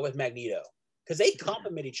Magneto? Because they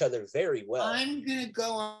complement each other very well. I'm gonna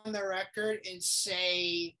go on the record and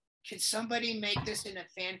say, can somebody make this in a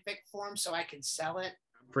fanfic form so I can sell it?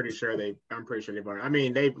 I'm pretty sure they've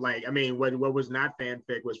already. What was not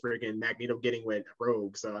fanfic was freaking Magneto getting with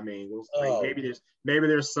Rogue. So maybe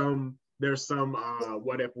there's some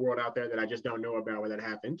what if world out there that I just don't know about where that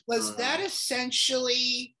happened. Was that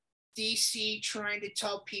essentially DC trying to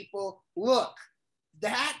tell people, look,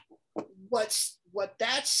 what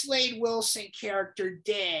that Slade Wilson character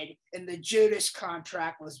did in the Judas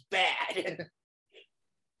contract was bad?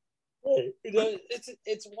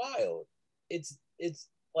 It's wild. It's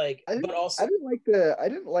like, but also I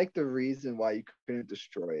didn't like the reason why you couldn't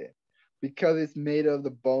destroy it. Because it's made of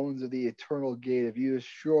the bones of the Eternal Gate. If you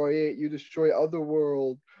destroy it, you destroy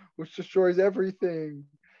Otherworld, which destroys everything.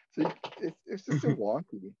 So it's just so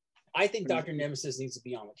wonky. I think Dr. Nemesis needs to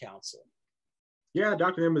be on the council. Yeah,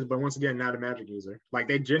 Dr. Nemesis, but once again, not a magic user. Like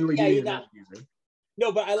they generally need a magic user.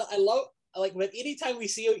 No, but I love like when anytime we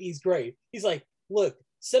see him, he's great. He's like, look,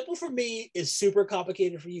 simple for me is super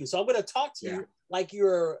complicated for you. So I'm gonna talk to you like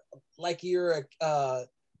you're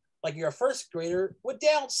a first grader with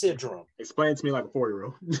Down syndrome. Explain it to me like a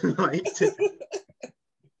 4-year-old. Like,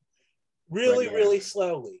 really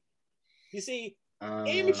slowly. You see,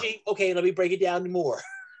 imaging. Okay, let me break it down more.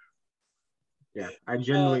 Yeah, I am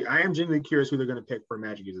genuinely curious who they're gonna pick for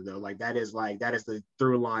Magic User though. Like that is the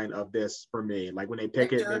through line of this for me. Like when they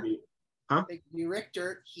pick Richter, it, maybe, huh?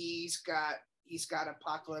 Richter, he's got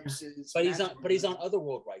Apocalypse's. But he's on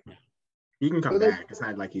Otherworld right now. He can come back. It's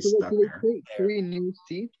not like he's stuck there. Create 3 new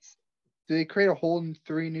seats? Do they create a whole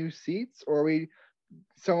 3 new seats, or are we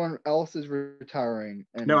someone else is retiring?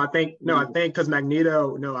 No, I think because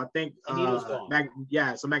Magneto. No, I think Magneto's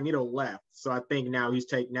gone. So Magneto left. So I think now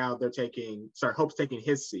Hope's taking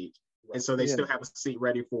his seat, and so they still have a seat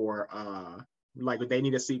ready for like they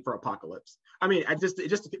need a seat for Apocalypse. I mean, I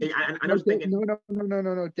know thinking.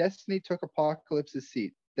 No. Destiny took Apocalypse's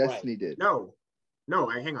seat. Destiny did. No,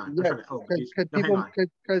 hang on.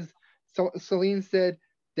 Because Celine said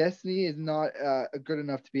Destiny is not good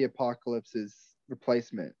enough to be Apocalypse's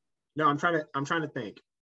replacement. No, I'm trying to think.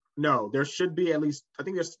 No, there should be at least. I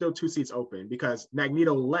think there's still 2 seats open because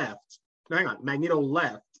Magneto left. No, hang on. Magneto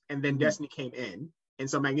left, and then Destiny came in, and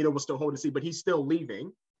so Magneto was still holding a seat, but he's still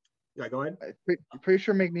leaving. Yeah, go ahead. I'm pretty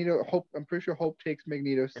sure Hope takes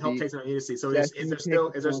Magneto's seat. Hope takes Magneto's seat. So is there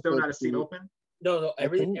still not a seat open? No.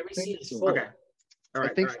 Every seat is full. Okay. All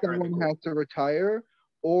right. I think someone has to retire,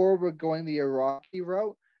 or we're going the Iraqi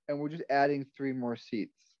route, and we're just adding 3 more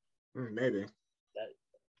seats. Maybe.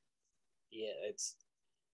 It's.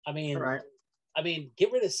 I mean, all right.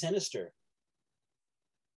 Get rid of Sinister.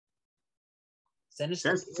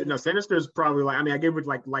 Sinister is probably like. I mean, I give it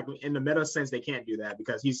like in the meta sense, they can't do that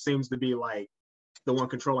because he seems to be like the one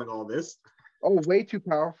controlling all this. Oh, way too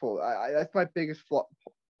powerful. That's my biggest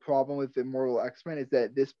problem with Immortal X-Men is that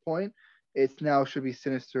at this point, it's now should be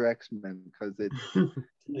Sinister X-Men because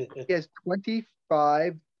he has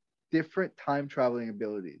 25 different time traveling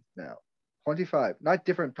abilities now. 25, not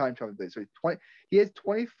different time traveling abilities. So he has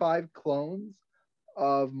 25 clones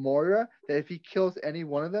of Moira that if he kills any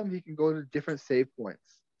one of them, he can go to different save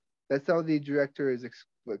points. That's how the director is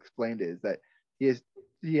explained it, is that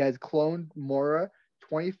he has cloned Moira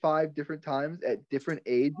 25 different times at different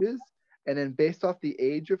ages, and then based off the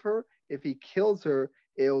age of her, if he kills her,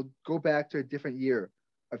 it'll go back to a different year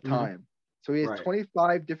of time. So he has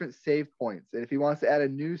 25 different save points, and if he wants to add a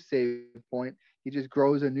new save point, he just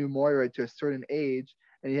grows a new Moira to a certain age,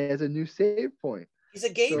 and he has a new save point. He's a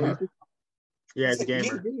gamer. So he's a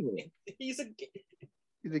gamer. He's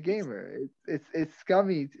a gamer. It's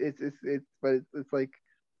scummy. But it's like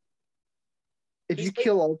if you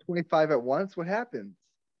kill all 25 at once, what happens?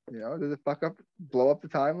 Does it blow up the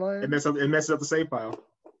timeline? It messes up the save file.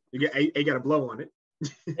 You got a blow on it.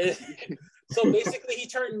 So basically, he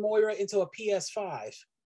turned Moira into a PS5,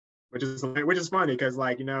 which is funny because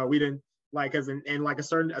we didn't because in like a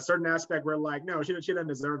certain aspect we're like no she doesn't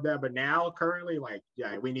deserve that, but now currently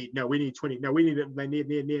we need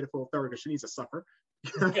a full third because she needs to suffer.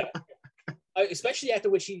 Especially after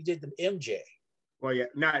what she did to MJ. Well, yeah,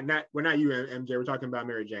 we're not you, MJ. We're talking about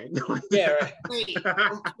Mary Jane. Yeah, right. Wait,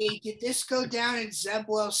 okay, did this go down in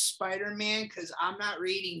Zeblo's Spider-Man? Because I'm not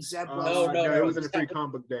reading Zeblo. No, it was in a free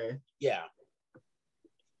comic book day. Yeah.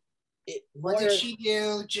 What did she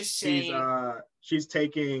do? Just saying. She's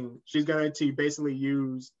going to basically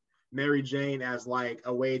use Mary Jane as like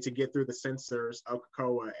a way to get through the censors of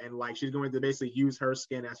Krakoa, and she's going to basically use her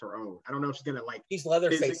skin as her own. I don't know if she's going to He's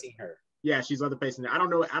leather-facing her. Yeah, she's leather-facing her. I don't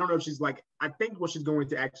know if she's I think what she's going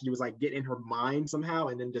to actually do is get in her mind somehow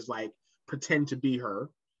and then just pretend to be her.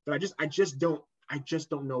 But I just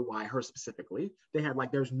don't know why her specifically. They had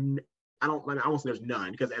I won't say there's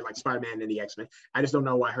none because they had Spider-Man and the X-Men. I just don't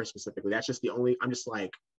know why her specifically. That's just the only. I'm just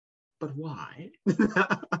but why?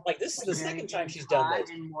 This is the second time she's done this.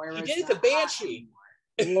 She did it to Banshee.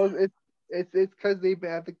 Well, it's because they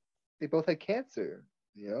both had cancer.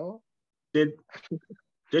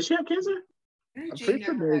 Did she have cancer? I'm pretty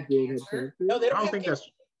sure Mary Jane had cancer. No, they don't. I don't think that's.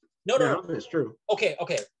 No. I don't think that's true. Okay.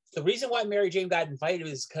 The reason why Mary Jane got invited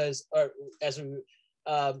is because,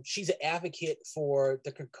 she's an advocate for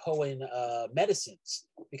the Krakoan medicines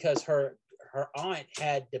because her aunt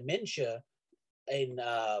had dementia, and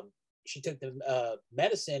she took the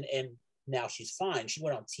medicine, and now she's fine. She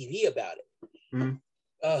went on TV about it.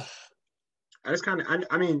 Mm-hmm. I just kind of,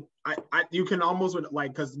 I you can almost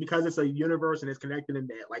because it's a universe and it's connected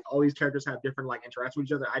and all these characters have different interactions with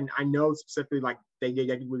each other. I know specifically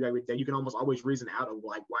that you can almost always reason out of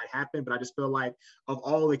why it happened, but I just feel of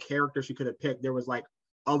all the characters she could have picked, there was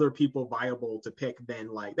other people viable to pick than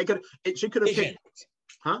like she could have picked,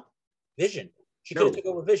 huh? Vision. She could have took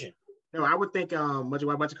over Vision. No, I would think what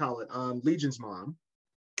you call it? Legion's mom.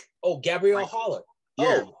 Oh, Gabrielle Holler.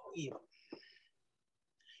 Yeah.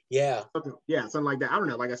 Oh, yeah. Something like that. I don't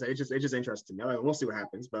know. Like I said, it's just interesting to know. We'll see what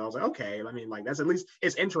happens. But I was like, okay. I mean, like that's at least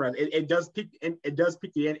it's interesting. It does pique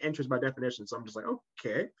the interest by definition. So I'm just like,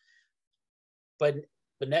 okay. But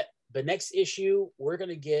the next issue, we're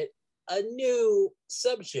gonna get a new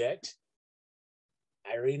subject.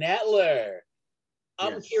 Irene Adler.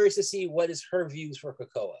 I'm curious to see what is her views for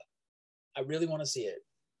Krakoa. I really want to see it.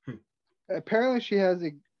 Apparently, she has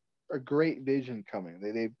a great vision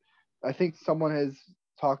coming. I think someone has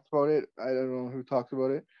talked about it. I don't know who talked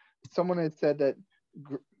about it. Someone had said that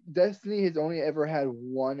Destiny has only ever had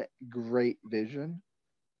one great vision.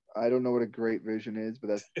 I don't know what a great vision is, but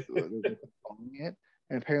that's calling it.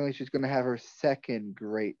 And apparently, she's going to have her second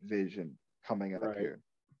great vision coming up here.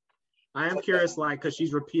 I am curious, like, because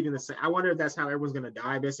she's repeating the same. I wonder if that's how everyone's gonna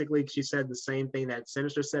die. Basically, she said the same thing that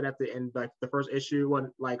Sinister said at the end, like the first issue,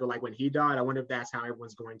 when like when he died. I wonder if that's how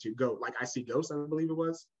everyone's going to go. Like, I see Ghost, I believe it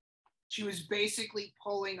was. She was basically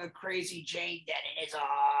pulling a crazy Jane, dead in his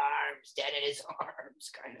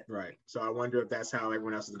arms, kind of. Right. So I wonder if that's how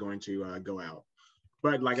everyone else is going to go out.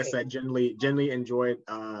 But like I said, generally enjoyed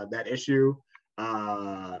that issue.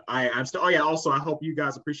 I'm still. Oh yeah. Also, I hope you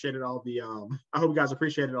guys appreciated all the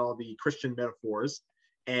Christian metaphors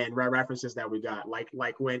and references that we got, like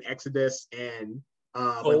when Exodus and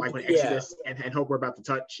Exodus and Hope were about to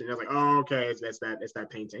touch, and I was like, oh, okay, it's that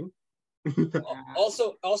painting.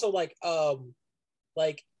 also,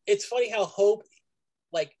 like it's funny how Hope,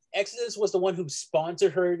 like Exodus was the one who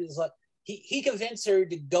sponsored her. Is like he convinced her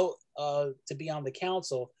to go to be on the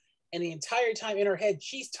council, and the entire time in her head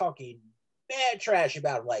she's talking bad trash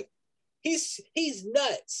about him, like he's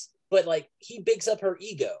nuts, but like he bigs up her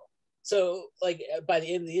ego. So like by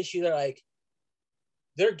the end of the issue,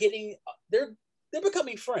 they're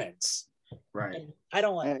becoming friends. Right. And I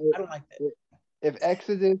don't like that. If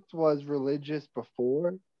Exodus was religious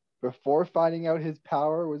before finding out his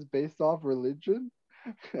power was based off religion,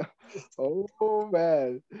 oh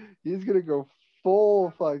man, he's gonna go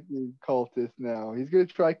full fucking cultist now. He's gonna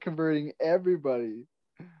try converting everybody.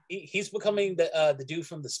 He's becoming the dude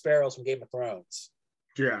from the Sparrows from Game of Thrones.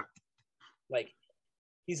 Yeah. Like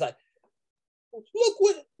he's like, look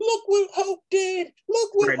what Hope did.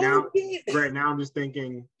 Look what Hope did. Right now, I'm just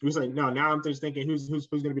thinking. Now I'm just thinking who's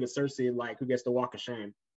gonna be the Cersei, like who gets to walk of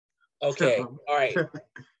shame. Okay, all right.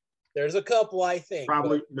 There's a couple, I think.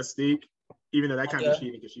 Probably Mystique, even though that kind of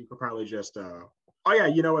cheating, because she could probably just. Oh yeah,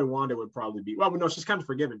 you know what? Wanda would probably be. Well, no, she's kind of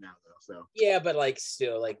forgiven now though. So yeah, but like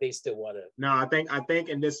still, like they still want to. No, I think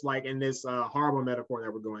in this horrible metaphor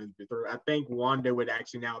that we're going through, I think Wanda would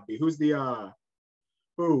actually now be who was the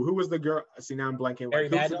girl? See, now I'm blanking. Mary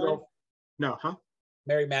Magdalene? No, huh?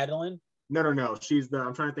 Mary Magdalene? No. She's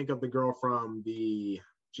I'm trying to think of the girl from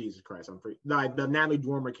Jesus Christ, the Natalie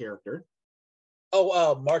Dormer character.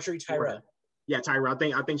 Oh, Marjorie Tyrell. Yeah, Tyrell.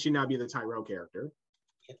 I think she'd now be the Tyrell character.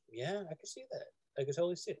 Yeah, I can see that. I can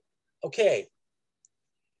totally see it. Okay.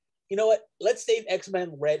 You know what? Let's save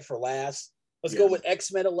X-Men Red for last. Let's go with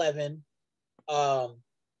X-Men 11.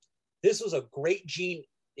 This was a great Jean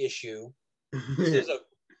issue. This is a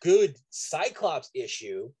good Cyclops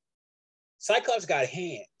issue. Cyclops got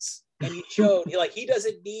hands, and he showed he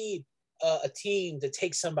doesn't need a team to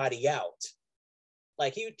take somebody out.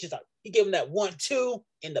 Like he gave him that 1-2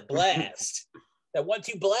 in the blast. That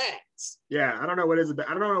 1-2 blast. Yeah, I don't know what it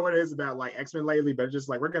is about like X-Men lately, but it's just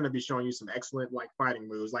like we're gonna be showing you some excellent like fighting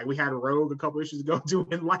moves. Like we had Rogue a couple issues ago doing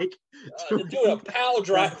a pile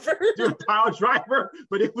driver. Doing a pile driver,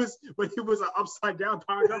 but it was an upside down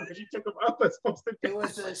pile driver because she took him up as supposed to. It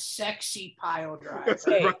was a sexy pile driver.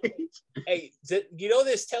 Hey, you know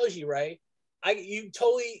this tells you, right? I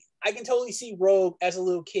can totally see Rogue as a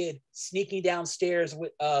little kid sneaking downstairs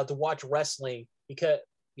with to watch wrestling because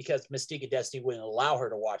Mystique and Destiny wouldn't allow her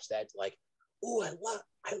to watch that. Like, ooh, I love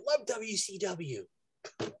WCW.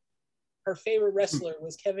 Her favorite wrestler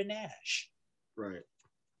was Kevin Nash. Right.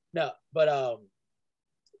 No, but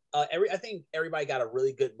I think everybody got a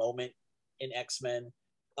really good moment in X-Men.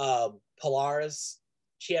 Polaris,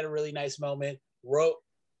 she had a really nice moment.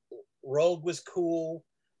 Rogue was cool.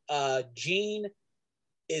 Jean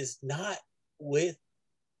is not with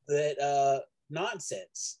that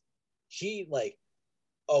nonsense. She like,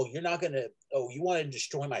 oh, you want to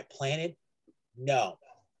destroy my planet? No.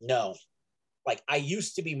 Like, I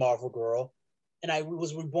used to be Marvel Girl, and I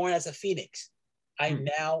was reborn as a Phoenix. I'm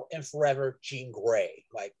now and forever Jean Grey.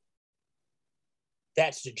 Like,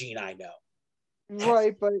 that's the Jean I know.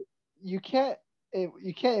 Right, but you can't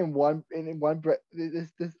you can't in one breath.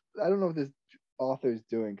 This I don't know what this author is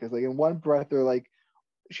doing, because like in one breath they're like,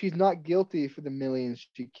 she's not guilty for the millions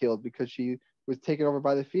she killed because she was taken over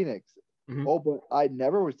by the Phoenix. Mm-hmm. Oh, but I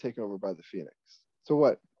never was taken over by the Phoenix. So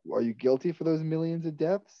what? Are you guilty for those millions of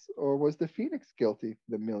deaths, or was the Phoenix guilty for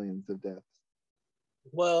the millions of deaths?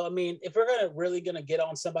 Well, I mean, if we're really gonna get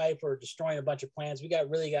on somebody for destroying a bunch of planets, we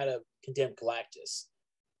really gotta condemn Galactus.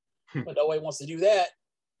 But nobody wants to do that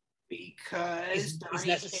because he's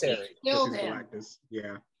necessary. Killed him. Galactus.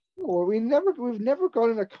 Yeah. Well, we've never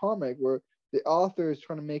gotten a comic where the author is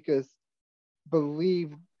trying to make us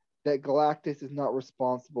believe that Galactus is not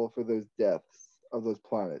responsible for those deaths of those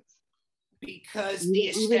planets. Because the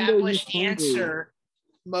established answer,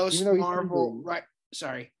 most Marvel, right?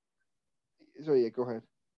 Sorry. Yeah, go ahead.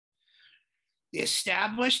 The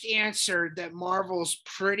established answer that Marvel's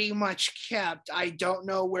pretty much kept, I don't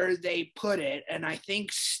know where they put it, and I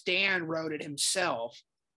think Stan wrote it himself,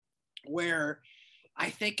 where I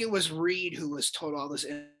think it was Reed who was told all this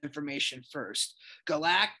information first.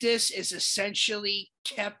 Galactus is essentially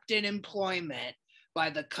kept in employment by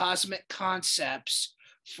the cosmic concepts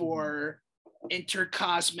for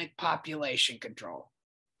intercosmic population control.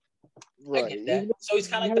 Right. I get that. So he's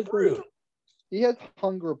kind of like the Brood. He has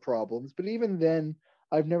hunger problems, but even then,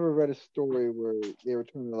 I've never read a story where they were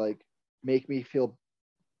trying to like make me feel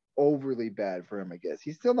overly bad for him. I guess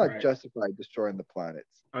he's still not justified destroying the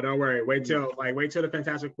planets. Oh, don't worry. Wait till the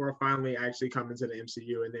Fantastic Four finally actually come into the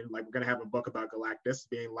MCU, and then like we're gonna have a book about Galactus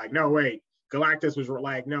being like, no, wait, Galactus was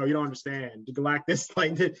like, no, you don't understand. Galactus,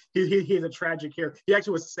 like, he's a tragic hero. He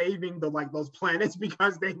actually was saving those planets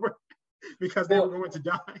because they were going to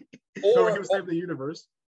die. Or he was saving the universe.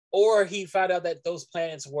 Or he found out that those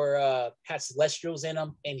planets were had Celestials in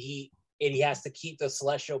them, and he has to keep the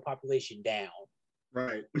Celestial population down.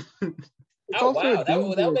 Right. Oh wow,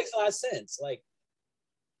 that makes a lot of sense. Like,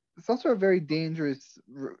 it's also a very dangerous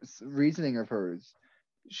reasoning of hers.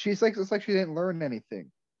 It's like she didn't learn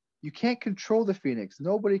anything. You can't control the Phoenix.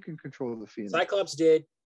 Nobody can control the Phoenix. Cyclops did.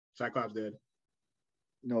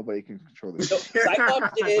 Nobody can control the Phoenix.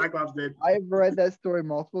 Cyclops did. Cyclops did. I've read that story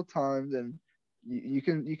multiple times, and you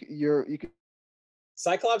can.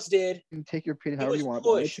 Cyclops did. You can take your opinion however you want.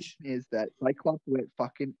 My opinion is that Cyclops went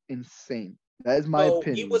fucking insane. That is my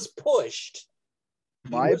opinion. He was pushed.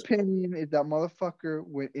 My opinion is that motherfucker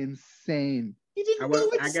went insane. He didn't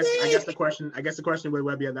go insane. I guess the question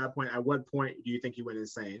would be at that point. At what point do you think he went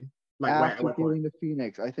insane? Like after killing the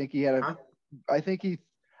Phoenix, I think he had a. Huh? I think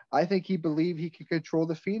he believed he could control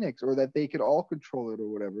the Phoenix, or that they could all control it, or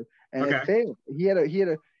whatever, and it failed.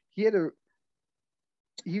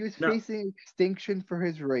 He was facing extinction for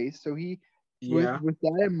his race, so with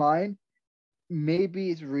that in mind,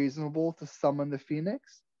 maybe it's reasonable to summon the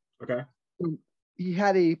Phoenix. Okay. So he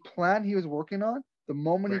had a plan he was working on. The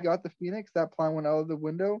moment he got the Phoenix, that plan went out of the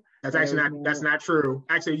window. That's actually that's not true.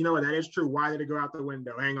 Actually, you know what? That is true. Why did it go out the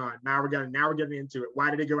window? Hang on. Now we're getting into it.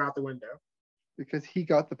 Why did it go out the window? Because he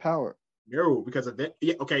got the power. No, because of it.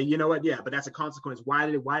 Yeah, okay, you know what? Yeah, but that's a consequence. Why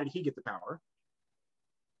did he get the power?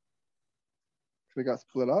 They got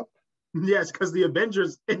split up? Yes, because the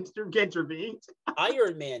Avengers intervened.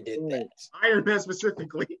 Iron Man did that. Iron Man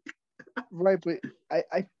specifically. Right, but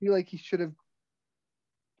I feel like he should have.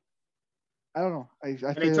 I don't know. And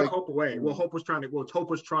they took Hope away. Well, Hope was trying to.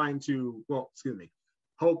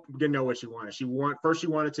 Hope didn't know what she wanted. First she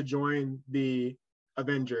wanted to join the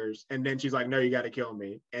Avengers, and then she's like, "No, you got to kill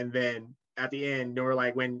me." And then at the end, they were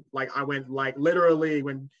like, when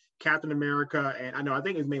Captain America and I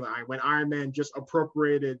think it's mainly when Iron Man just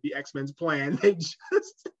appropriated the X-Men's plan, they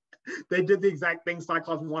did the exact thing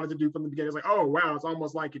Cyclops wanted to do from the beginning. It's like, oh wow, it's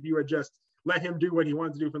almost like if you had just let him do what he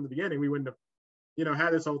wanted to do from the beginning, we wouldn't have,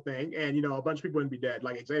 had this whole thing, and a bunch of people wouldn't be dead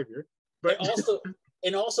like Xavier. But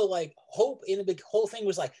and also like Hope in the big whole thing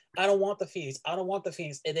was like, I don't want the Phoenix,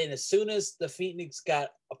 and then as soon as the Phoenix got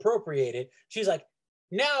appropriated, she's like,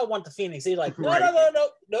 now I want the Phoenix. He's like, no,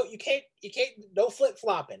 you can't, no flip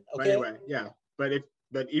flopping. Okay. But anyway, yeah. But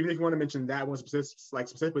even if you want to mention that one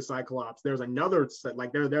specifically Cyclops, there's another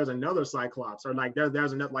there's another Cyclops, or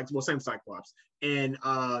there's another same Cyclops. And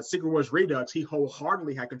Secret Wars Redux, he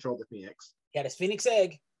wholeheartedly had control of the Phoenix. He had his Phoenix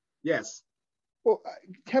egg. Yes. Well,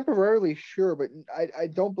 temporarily, sure, but I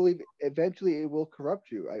don't believe eventually it will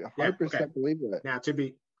corrupt you. I 100% believe that. Now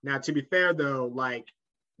to be fair though,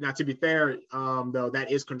 though,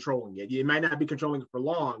 that is controlling it. It might not be controlling it for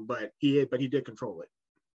long, but he did control it.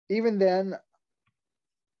 Even then,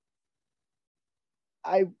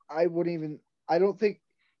 I don't even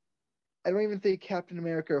think Captain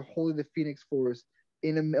America holding the Phoenix Force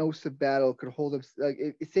in the midst of battle could hold him. Like,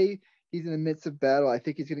 say he's in the midst of battle, I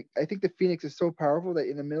think the Phoenix is so powerful that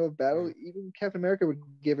in the middle of battle, even Captain America would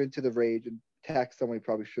give in to the rage and attack someone he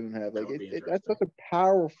probably shouldn't have. Like, that's such a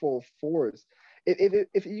powerful force.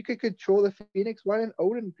 If you could control the Phoenix, why didn't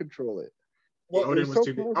Odin control it? Well, Odin was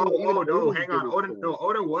too big. Oh, no, hang on.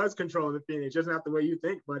 Odin was controlling the Phoenix, just not the way you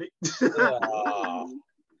think, buddy.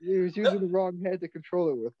 He was using the wrong head to control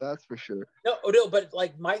it with, that's for sure. No, but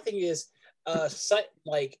like my thing is,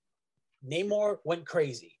 like Namor went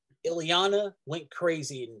crazy, Illyana went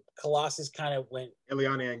crazy, and Colossus kind of went.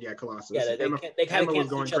 Illyana and Colossus. Yeah, they kind of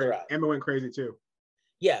canceled each other out. Emma went crazy too.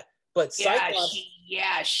 Yeah, but Cyclops.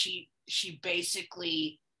 She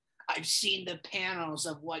basically. I've seen the panels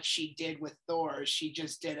of what she did with Thor. She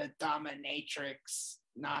just did a dominatrix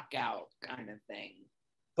knockout kind of thing.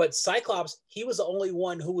 But Cyclops, he was the only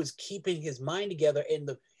one who was keeping his mind together, and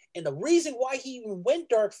the reason why he even went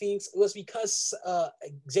Dark Phoenix was because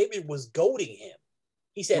Xavier was goading him.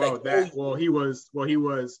 He said, he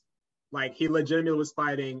was like, he legitimately was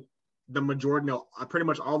fighting the majority, pretty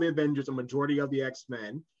much all the Avengers, a majority of the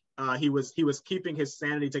X-Men. He was keeping his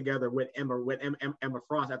sanity together with Emma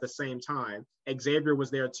Frost at the same time. Xavier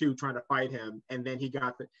was there too, trying to fight him, and then he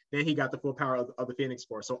got the full power of the Phoenix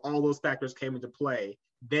Force. So all those factors came into play.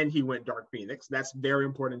 Then he went Dark Phoenix. That's very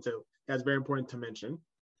important to mention.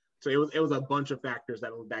 So it was a bunch of factors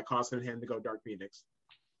that caused him to go Dark Phoenix.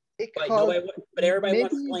 But everybody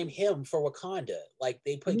wants to blame him for Wakanda. Like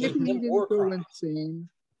they gave him war crimes.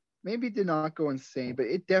 Maybe he did not go insane, but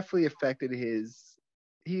it definitely affected his.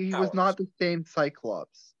 He was not the same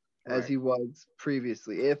Cyclops as he was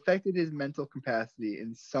previously. It affected his mental capacity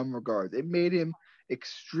in some regards. It made him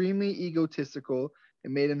extremely egotistical.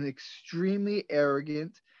 It made him extremely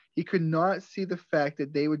arrogant. He could not see the fact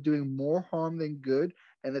that they were doing more harm than good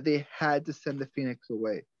and that they had to send the Phoenix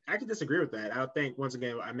away. I could disagree with that. I think once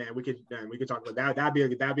again, we could talk about that. That'd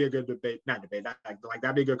be a good debate, not debate.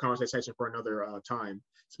 That'd be a good conversation for another time.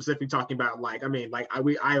 Specifically talking about I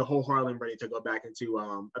wholeheartedly am ready to go back into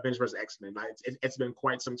Avengers vs X-Men. It's been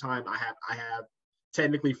quite some time. I have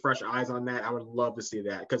technically fresh eyes on that. I would love to see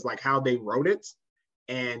that because like how they wrote it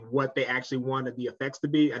and what they actually wanted the effects to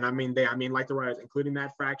be. And I mean like the writers, including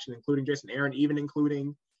Matt Fraction, including Jason Aaron, even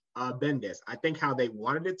including Bendis. I think how they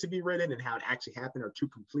wanted it to be written and how it actually happened are two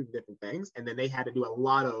completely different things. And then they had to do a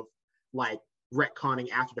lot of like retconning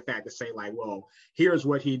after the fact to say like, well, here's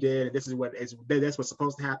what he did, and that's what's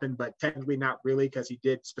supposed to happen, but technically not really because he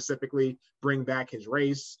did specifically bring back his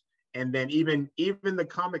race. And then even the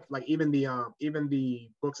comic, like even the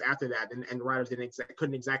books after that, and the writers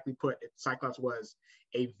couldn't exactly put if Cyclops was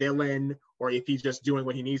a villain or if he's just doing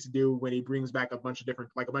what he needs to do when he brings back a bunch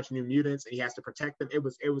of new mutants and he has to protect them. It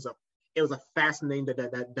was a fascinating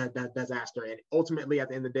disaster, and ultimately at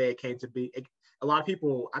the end of the day, it came to be a lot of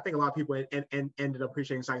people ended up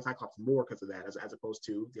appreciating Cyclops more because of that, as opposed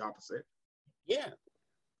to the opposite. Yeah.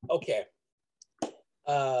 Okay.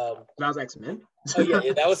 That was X-Men. Oh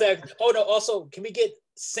yeah, that was X. Oh no, also can we get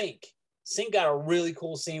Sync? Sync got a really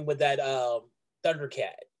cool scene with that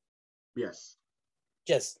Thundercat. Yes.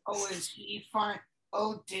 Just.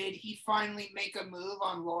 Did he finally make a move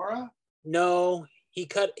on Laura? No, he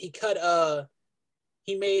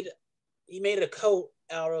made a coat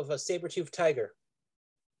out of a saber-toothed tiger.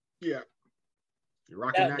 Yeah. You're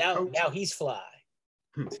rocking that coat. Now he's fly.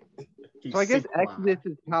 So I guess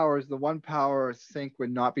Exodus's powers, the one power Sync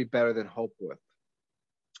would not be better than Hope with.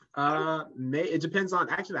 It depends on,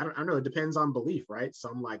 actually, I don't know. It depends on belief, right? So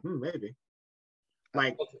I'm like, maybe.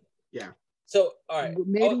 Like, yeah. So, all right.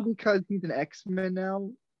 Maybe because he's an X-Men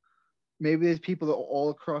now, maybe there's people all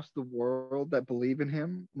across the world that believe in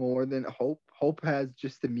him more than Hope. Hope has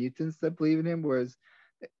just the mutants that believe in him, whereas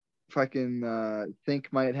fucking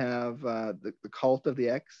Think might have the cult of the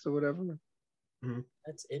X or whatever. Mm-hmm.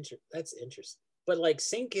 That's interesting. But like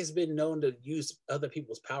Sync has been known to use other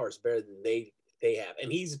people's powers better than they have,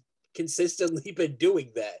 and he's consistently been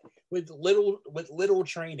doing that with little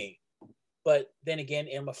training. But then again,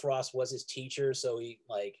 Emma Frost was his teacher, so he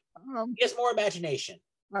has more imagination.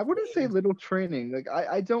 I wouldn't say little training. Like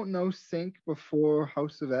I don't know Sync before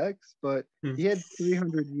House of X, but he had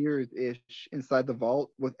 300 years ish inside the vault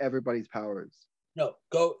with everybody's powers. No,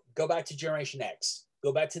 go back to Generation X.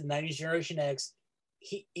 Go back to the 90s Generation X.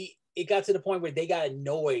 It got to the point where they got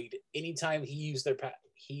annoyed anytime he used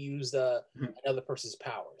another person's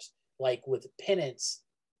powers. Like with Penance,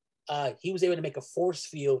 he was able to make a force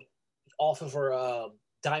field off of her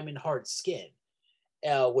diamond hard skin.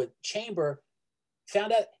 With Chamber,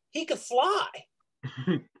 found out he could fly.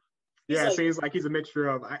 Yeah, it seems like he's a mixture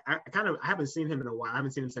of. I haven't seen him in a while. I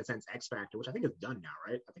haven't seen him since X Factor, which I think is done now,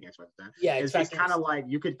 right? I think X Factor's done. Yeah, it's kind of like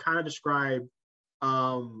you could kind of describe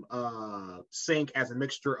Sync as a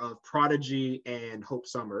mixture of Prodigy and Hope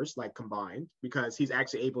Summers, like combined, because he's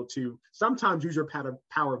actually able to sometimes use your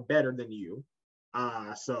power better than you.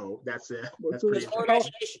 So that's it. That's pretty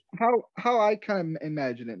how I kind of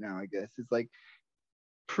imagine it now, I guess, is like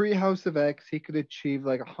pre-House of X, he could achieve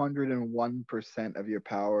like 101% of your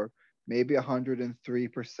power, maybe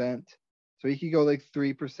 103%. So he could go like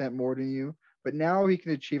 3% more than you. But now he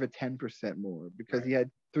can achieve a 10% more because he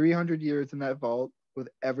had 300 years in that vault with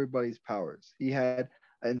everybody's powers. He had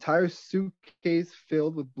an entire suitcase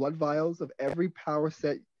filled with blood vials of every power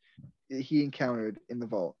set he encountered in the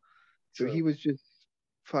vault. So he was just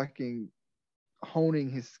fucking honing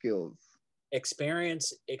his skills.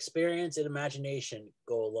 Experience and imagination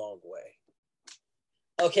go a long way.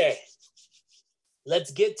 Okay,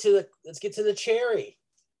 let's get to the cherry,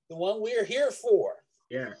 the one we're here for.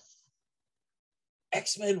 Yeah.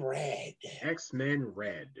 X-Men Red. X-Men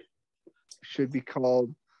Red should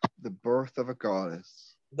definitely the birth of a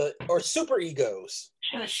goddess. Or super egos.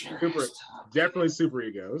 Definitely super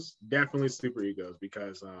egos. Definitely super egos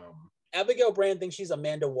because Abigail Brand thinks she's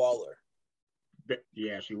Amanda Waller.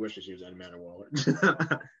 Yeah, she wishes she was Amanda Waller.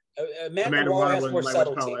 Amanda Waller has more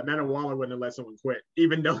subtlety. Amanda Waller wouldn't have let someone quit,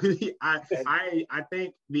 even though I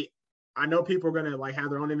think I know people are gonna like have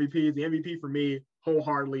their own MVPs. The MVP for me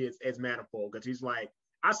wholeheartedly is Manifold, because he's like,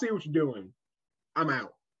 I see what you're doing, I'm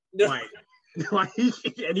out. And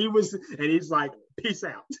he's like, peace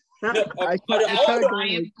out. I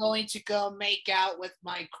am going to go make out with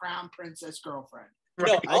my crown princess girlfriend.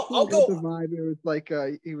 No, I'll go. The vibe, it was like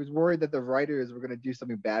he was worried that the writers were going to do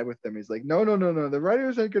something bad with them. He's like, no. The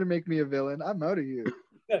writers aren't going to make me a villain. I'm out of here.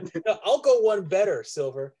 No, I'll go one better,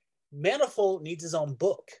 Silver. Manifold needs his own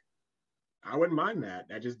book. I wouldn't mind that.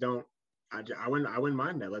 I just don't. I wouldn't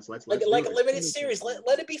mind that. Let's like a limited series.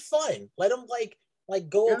 Let it be fun. Let him like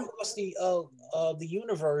go across the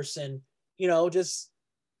universe, and just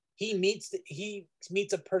he meets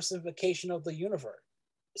a personification of the universe.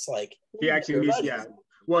 It's like he actually meets. Yeah.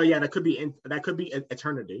 Well, yeah, that could be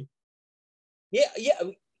eternity. Yeah.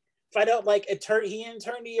 Find out like he and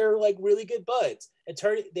Eternity are like really good buds.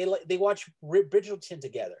 Eternity, they watch Bridgerton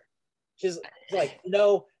together. She's like,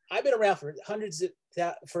 no, I've been around for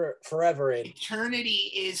for forever. And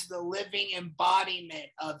Eternity is the living embodiment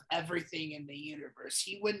of everything in the universe.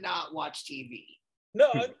 He would not watch TV. No,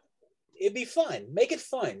 it'd be fun. Make it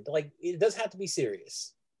fun. Like, it doesn't have to be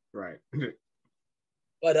serious. Right.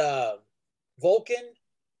 But Vulcan's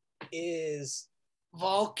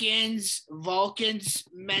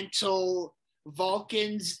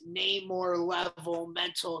Namor level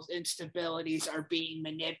mental instabilities are being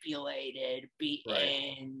manipulated,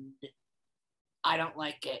 and I don't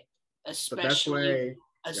like it, especially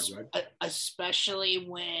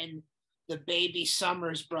when the baby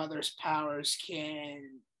Summers brothers' powers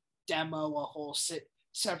can demo a whole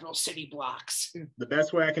several city blocks. The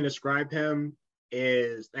best way I can describe him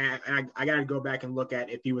is, and I got to go back and look at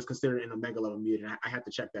if he was considered an Omega level mutant. I have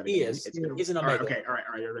to check that again. He is. He's an Omega. All right.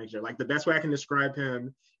 Like, the best way I can describe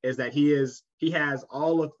him is that he has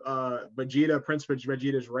all of Prince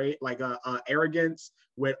Vegeta's arrogance,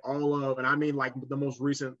 with all of, and I mean like the most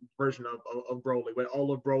recent version of Broly, with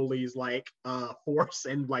all of Broly's like force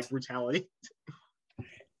and like brutality.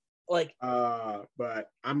 Like, but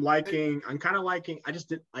I'm kind of liking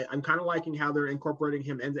how they're incorporating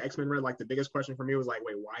him into X-Men Red. Like, the biggest question for me was like,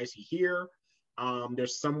 wait, why is he here?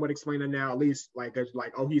 There's somewhat explained it now, at least like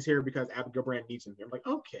oh, he's here because Abigail Brand needs him here. I'm like,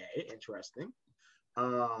 okay, interesting.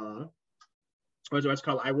 What's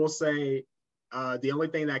called? I will say, the only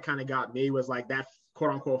thing that kind of got me was like that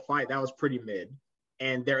quote unquote fight that was pretty mid,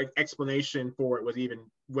 and their explanation for it was even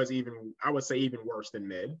I would say even worse than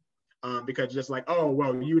mid. Because just like, oh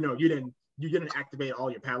well, you didn't activate all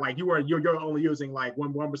your power. Like, you're only using like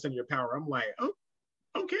 1% of your power. I'm like, oh,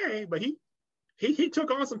 okay, but he took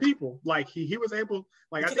on some people. Like he was able,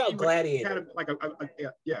 like, I think Gladiator had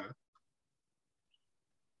yeah.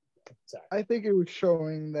 Sorry. I think it was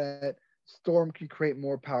showing that Storm can create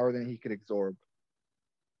more power than he could absorb.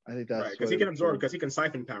 I think that's right, because he can absorb, because he can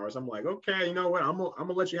siphon powers. I'm like, okay, you know what? I'm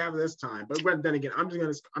gonna let you have it this time. But then again, I'm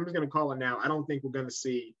just gonna call it now. I don't think we're gonna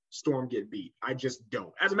see Storm get beat. I just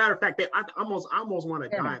don't. As a matter of fact, I almost want to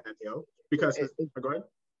die in that deal, because go ahead.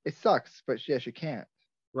 It sucks, but yes, you can't.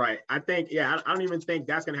 Right. I think, yeah, I don't even think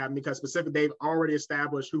that's gonna happen because specifically they've already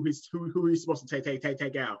established who he's supposed to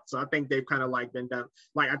take out. So I think they've kind of like been done.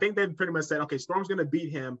 Like I think they've pretty much said, okay, Storm's gonna beat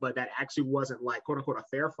him, but that actually wasn't like quote unquote a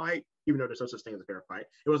fair fight, even though there's no such thing as a fair fight.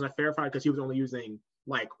 It wasn't a fair fight because he was only using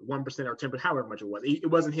like 1% or 10%, however much it was. It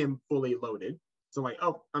wasn't him fully loaded. So like,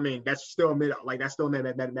 oh, I mean, that's still mid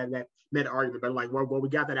argument, but like, well, we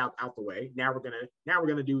got that out the way. Now we're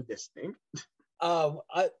gonna do this thing.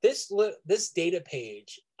 This data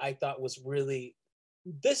page I thought was really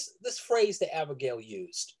this phrase that Abigail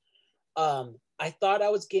used. I thought I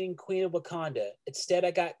was getting Queen of Wakanda. Instead,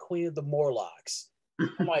 I got Queen of the Morlocks.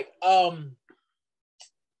 I'm like,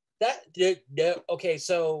 okay,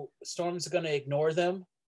 so Storm's gonna ignore them.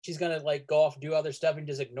 She's gonna like go off and do other stuff and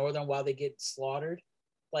just ignore them while they get slaughtered.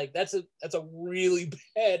 Like that's a really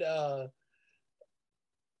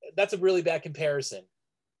bad comparison.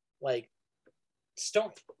 Like Storm,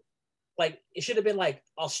 like it should have been like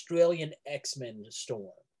Australian X-Men Storm.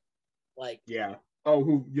 Like yeah. Oh,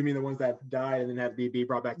 who you mean the ones that died and then have be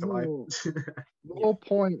brought back to life? The whole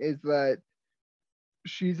point is that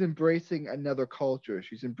she's embracing another culture.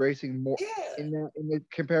 She's embracing more in the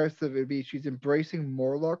comparison. It'd be she's embracing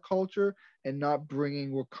Morlock culture and not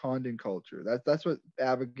bringing Wakandan culture. That's what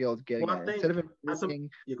Abigail's getting at. Instead of embracing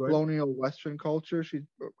colonial Western culture, she's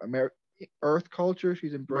Earth culture.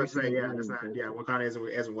 She's embracing. Wakanda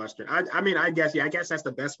isn't Western. I guess that's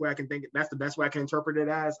the best way I can think. That's the best way I can interpret it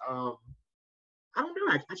as. I don't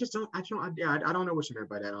know. I don't know what you meant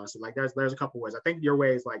by that, honestly. Like, there's a couple ways. I think your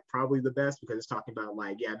way is like probably the best because it's talking about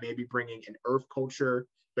like, maybe bringing an Earth culture,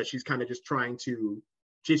 but she's kind of just trying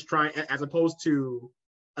as opposed to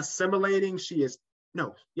assimilating. I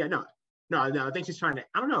think she's trying to.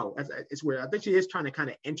 I don't know. It's weird. I think she is trying to kind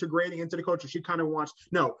of integrating into the culture. She kind of wants.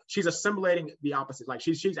 No, she's assimilating the opposite. Like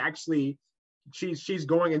she's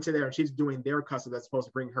going into there and she's doing their customs that's supposed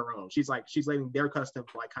to bring her own. She's letting their customs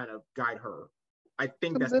like kind of guide her. I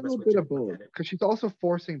think that's the best way to look at it. Because she's also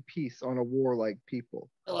forcing peace on a warlike people.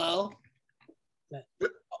 Hello.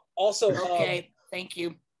 Also, okay, thank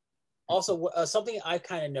you. Also, something I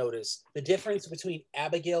kind of noticed, the difference between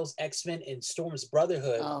Abigail's X-Men and Storm's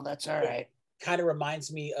Brotherhood. Oh, that's all right. Kind of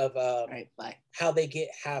reminds me of how they get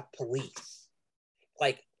half police.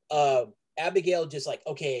 Like Abigail just like,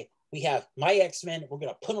 okay, we have my X-Men, we're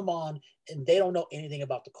going to put them on, and they don't know anything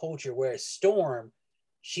about the culture. Whereas Storm,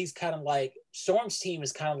 she's kind of like, Storm's team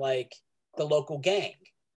is kind of like the local gang.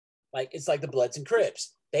 Like, it's like the Bloods and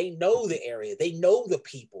Crips. They know the area. They know the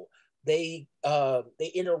people. They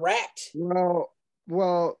interact.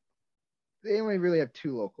 Well, they only really have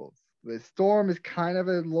two locals. The Storm is kind of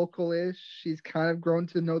a local-ish. She's kind of grown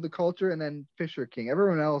to know the culture, and then Fisher King.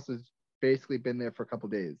 Everyone else has basically been there for a couple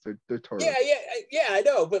of days. They're tourists. Yeah, I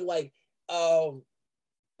know, but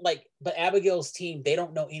but Abigail's team, they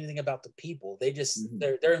don't know anything about the people. They just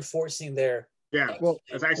they're enforcing their. Yeah, well,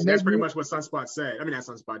 that's pretty much what Sunspot said. I mean, not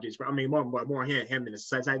Sunspot, I mean, more him than the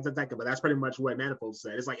second, but that's pretty much what Manifold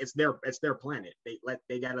said. It's like it's their planet. They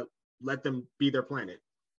gotta let them be their planet.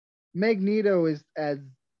 Magneto is as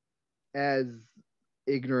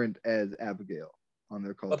ignorant as Abigail on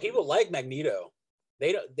their culture. But people like Magneto.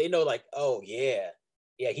 They know like, oh yeah,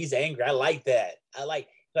 he's angry. I like that. I like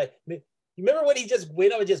you remember when he just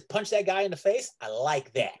went up and just punched that guy in the face? I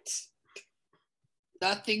like that.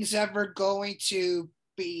 Nothing's ever going to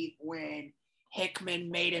beat when Hickman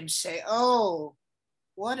made him say, oh,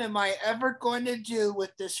 what am I ever going to do with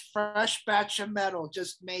this fresh batch of metal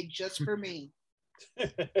just made just for me?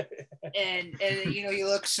 and he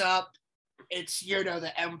looks up, it's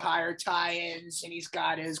the Empire tie-ins, and he's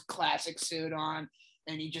got his classic suit on,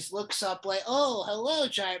 and he just looks up like, oh, hello,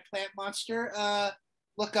 giant plant monster,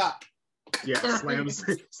 look up. Yeah, slams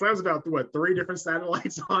about 3 different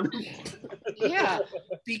satellites on him. Yeah,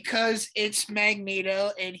 because it's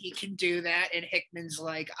Magneto and he can do that, and Hickman's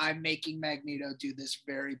like, I'm making Magneto do this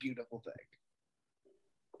very beautiful thing.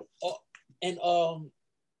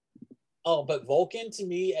 But Vulcan to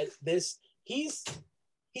me at this, he's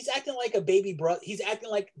acting like a baby brother. He's acting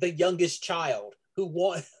like the youngest child who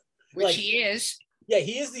won. Which he is. Yeah,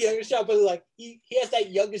 he is the youngest child, but like he has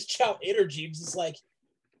that youngest child energy. It's just like,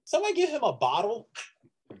 somebody give him a bottle.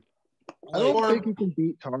 I don't think he can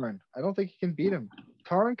beat Taran. I don't think he can beat him.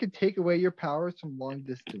 Taran could take away your powers from long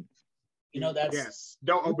distance. That's yes.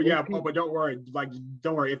 But don't worry. Like,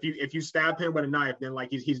 don't worry. If you stab him with a knife, then like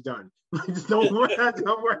he's done. Don't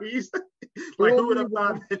worry. He's like, who would have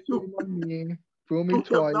thought that? Who would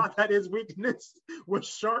have thought that his weakness was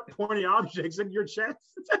sharp, pointy objects in your chest?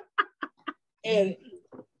 and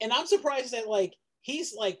I'm surprised that like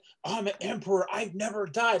he's like, I'm an emperor. I've never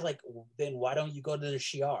died. Like, then why don't you go to the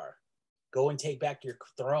Shi'ar? go and take back your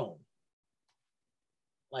throne.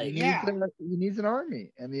 Like, he needs an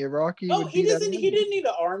army, and the Iraqi. No, he doesn't. He didn't need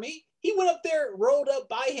an army. He went up there, rolled up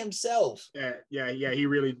by himself. Yeah. He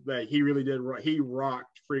really did. He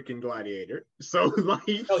rocked freaking Gladiator. So like,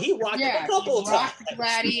 no, he rocked it a couple times.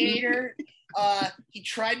 Gladiator. He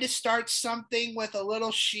tried to start something with a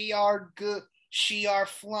little Shi'ar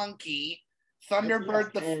flunky.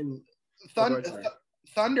 Thunderbird.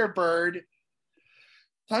 Thunderbird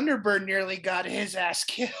nearly got his ass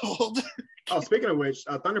killed. Oh, speaking of which,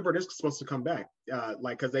 Thunderbird is supposed to come back.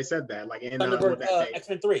 Because they said that, like in Thunderbird,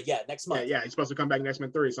 X-Men 3, next month. Yeah, he's supposed to come back in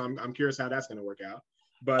X-Men 3. So I'm curious how that's going to work out.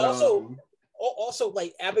 But also,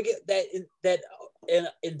 like Abigail, that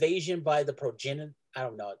invasion by the progenitor, I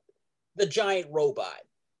don't know, the giant robot,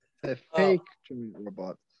 the fake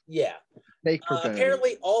robot. Yeah, fake.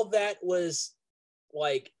 Apparently, all that was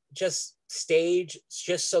like just staged,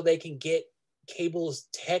 just so they can get Cable's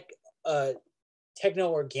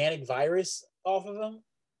techno-organic virus off of him,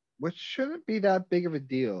 which shouldn't be that big of a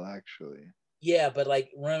deal, actually. Yeah, but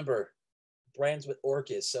like remember, brands with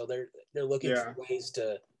Orcus, so they're looking for ways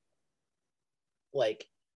to like.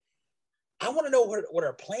 I want to know what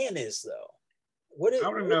our plan is, though. I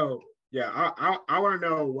want to know. Yeah, I want to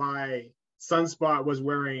know why Sunspot was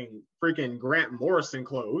wearing freaking Grant Morrison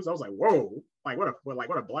clothes. I was like, whoa, what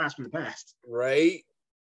a blast from the past, right?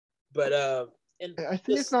 But and I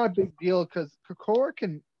think it's not a big deal because Krakoa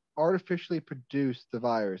can artificially produce the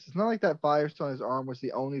virus. It's not like that virus on his arm was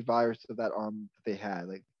the only virus of that arm that they had.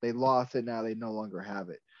 Like they lost it, now they no longer have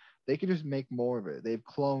it. They can just make more of it. They've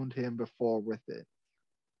cloned him before with it.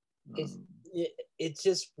 It's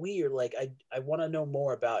just weird. Like I want to know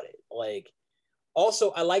more about it. Like also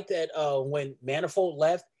I like that when Manifold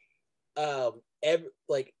left,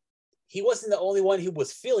 he wasn't the only one who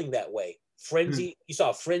was feeling that way. Frenzy, you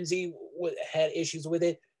saw Frenzy had issues with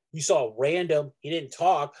it. You saw Random, he didn't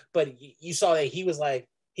talk, but you saw that he was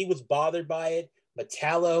bothered by it.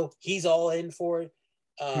 Metallo, he's all in for it.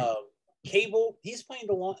 Cable, he's playing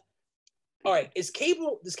the long. All right, does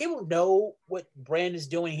Cable know what Brand is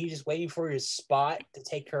doing? He's just waiting for his spot to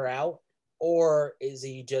take her out, or is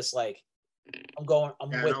he just like,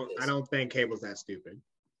 I don't think Cable's that stupid.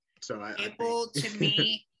 So Cable to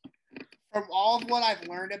me, from all of what I've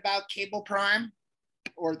learned about Cable Prime,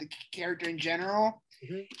 or the character in general,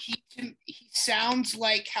 he sounds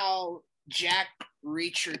like how Jack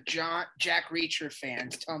Reacher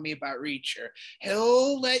fans tell me about Reacher.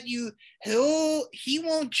 He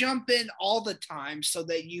won't jump in all the time so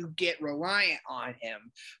that you get reliant on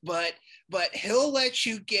him, but he'll let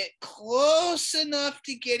you get close enough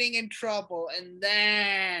to getting in trouble, and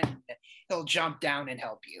then he'll jump down and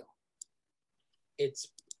help you.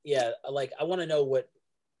 I want to know what.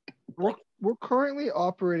 We're currently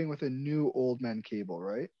operating with a new Old Man Cable,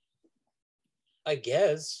 right? I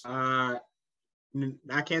guess. I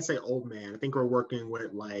can't say old man. I think we're working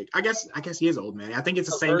with I guess he is old man. I think it's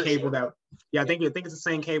the same cable that. Yeah, I think it's the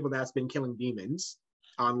same cable that's been killing demons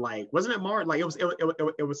on wasn't it Mars?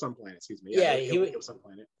 It was some planet. Excuse me. Yeah, it was some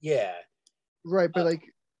planet. Yeah. Right, but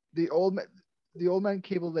the old man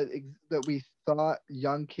Cable that we thought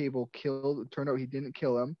young Cable killed, turned out he didn't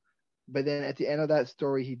kill him. But then at the end of that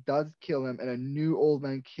story, he does kill him, and a new Old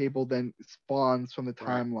Man Cable then spawns from the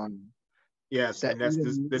timeline. Yes, and this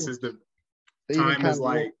is the time is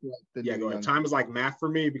time is like math for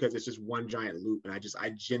me because it's just one giant loop, and I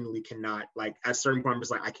genuinely cannot at a certain point I'm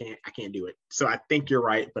just I can't do it. So I think you're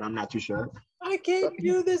right, but I'm not too sure. I can't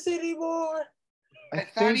do this anymore. I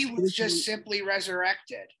thought he was just simply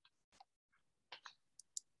resurrected.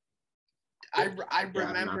 I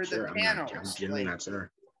remember the panels. I'm genuinely not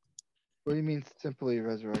sure. What do you mean simply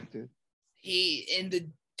resurrected? He in the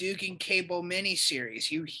Duke and Cable miniseries,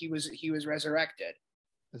 he was resurrected.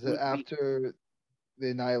 Is it after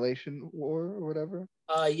the Annihilation War or whatever?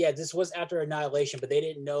 Yeah, this was after Annihilation, but they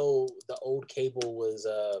didn't know the old Cable was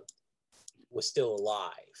still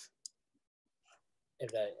alive.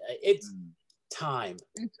 And it's time.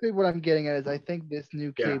 Basically, what I'm getting at is I think this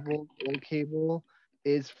new Cable, old Cable,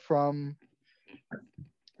 is from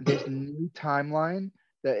this new timeline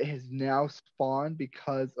that has now spawned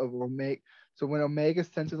because of Omega. So when Omega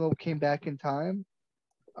Sentinel came back in time,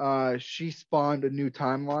 she spawned a new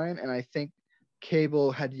timeline, and I think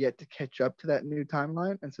Cable had yet to catch up to that new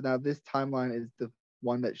timeline, and so now this timeline is the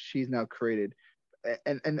one that she's now created,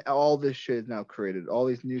 and all this shit is now created. All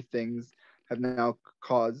these new things have now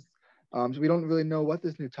caused. So we don't really know what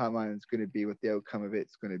this new timeline is going to be, what the outcome of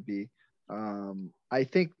it's going to be. I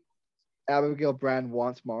think Abigail Brand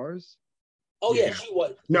wants Mars. Oh yeah, she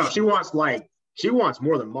was. No, she wants more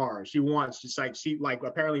than Mars. She wants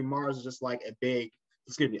apparently Mars is just a big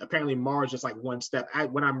apparently Mars just like one step.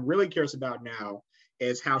 What I'm really curious about now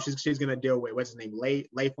is how she's gonna deal with what's his name, Lei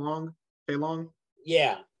Long.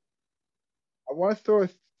 Yeah. I want to throw a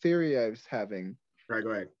theory I was having. Right,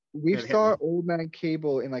 go ahead. We saw Old Man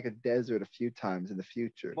Cable in like a desert a few times in the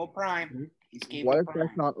future. Full Prime. Mm-hmm. What if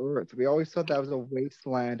that's not Earth? We always thought that was a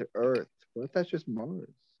wasteland Earth. What if that's just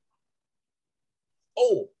Mars?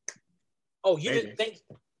 Oh, you didn't think?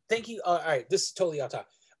 Thank you. All right, this is totally off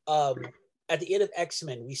topic. At the end of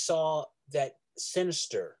X-Men, we saw that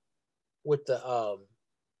Sinister with the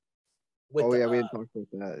we didn't talk about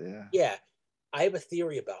that. Yeah. Yeah, I have a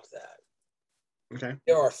theory about that. Okay.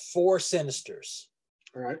 There are 4 Sinisters.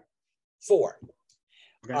 All right. 4.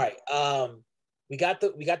 Okay. All right. We got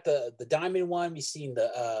the diamond one. We seen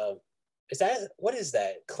the what is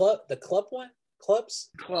that? The club one? Clubs?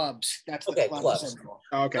 That's okay, the clubs.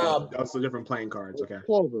 Okay. Those are different playing cards. Okay.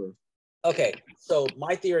 Clover. Okay. So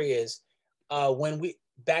my theory is when we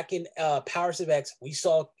back in Powers of X, we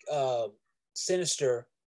saw Sinister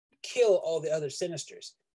kill all the other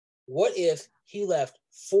Sinisters. What if he left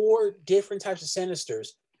 4 different types of Sinisters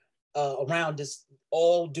around, just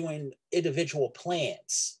all doing individual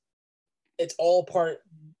plans? It's all part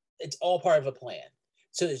of a plan.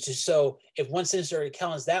 So it's just, so if one Sinister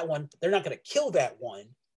kills that one, they're not going to kill that one.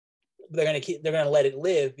 They're going to let it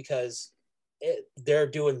live because they're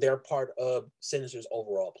doing their part of Sinister's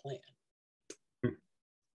overall plan.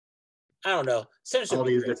 I don't know. Sinister all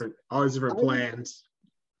these different plans.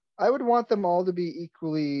 I would want them all to be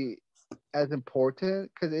equally as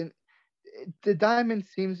important, because the Diamond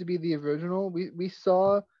seems to be the original. We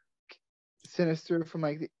saw Sinister from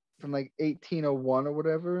 1801 or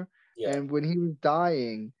whatever, and when he was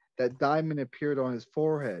dying, that diamond appeared on his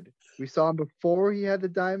forehead. We saw him before he had the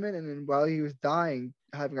diamond, and then while he was dying,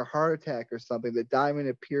 having a heart attack or something, the diamond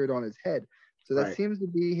appeared on his head. So that seems to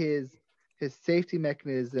be his safety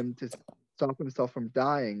mechanism to stop himself from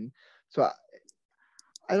dying. So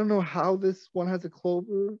I don't know how this one has a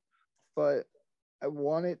clover, but I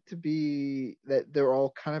want it to be that they're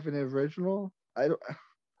all kind of an original.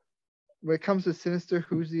 When it comes to Sinister,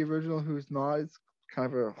 who's the original, who's not, it's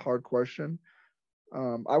kind of a hard question.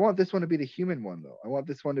 I want this one to be the human one, though. I want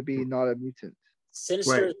this one to be not a mutant.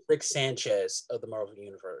 Sinister is Rick Sanchez of the Marvel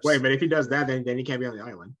Universe. Wait, but if he does that, then he can't be on the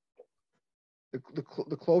island.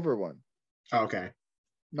 The Clover one. Oh, okay.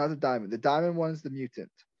 Not the Diamond. The Diamond one's the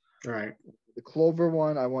mutant. All right. The Clover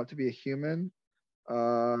one, I want to be a human.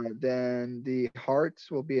 Then the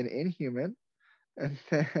Hearts will be an Inhuman. And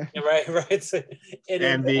then... Right. So,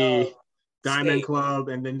 and the Diamond Spade. Club,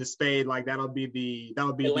 and then the Spade, like that'll be the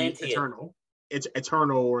Eternal. It's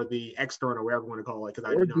Eternal or the External, whatever you want to call it.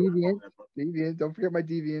 Or Deviant. Don't forget my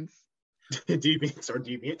Deviants.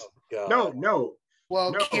 Deviants. Oh, No.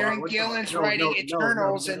 Well, Kieran Gillen's writing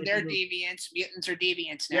Eternals, and they're deviants. Mutants are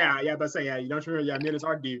deviants now. Yeah, but say you don't remember. Mutants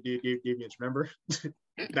are deviants. Remember,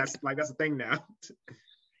 that's the thing now.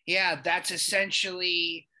 Yeah, that's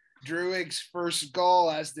essentially Druig's first goal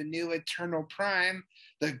as the new Eternal Prime,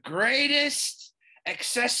 the greatest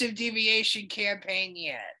excessive deviation campaign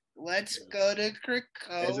yet. Let's go to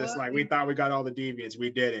Krakoa. It's just like we thought we got all the deviants.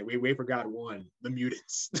 We did it. We forgot one, the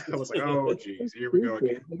mutants. I was like, oh, geez, here we go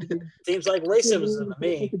again. Seems like racism to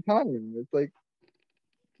me. It's like,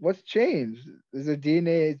 what's changed? Is their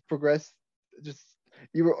DNA progressed? Just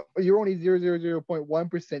you're only 0.1%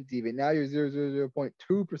 deviant. Now you're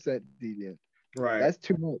 0.2% deviant. Right. That's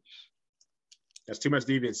too much. That's too much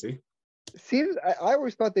deviancy. Seems I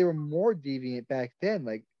always thought they were more deviant back then.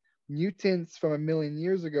 Like mutants from a million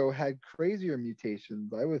years ago had crazier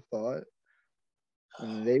mutations. I would have thought.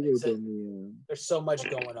 They would have been. There's so much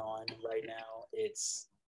going on right now. It's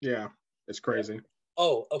crazy.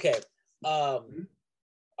 Oh, okay. All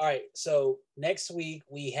right. So next week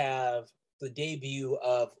we have the debut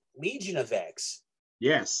of Legion of X.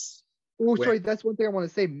 Yes. Oh, sorry. That's one thing I want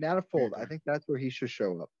to say. Manifold. I think that's where he should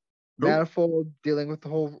show up. Manifold dealing with the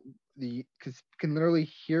whole because can literally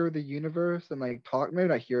hear the universe and like talk. Maybe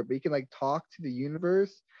not hear it, but he can like talk to the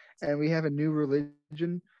universe. And we have a new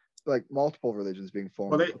religion, like multiple religions being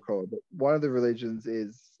formed. But one of the religions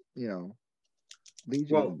is,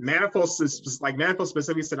 Legion. Well, Manifold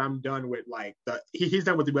specifically said I'm done with like he's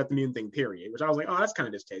done with the mutant thing, period. Which I was like, oh, that's kind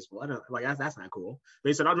of distasteful. I don't like that's not cool. But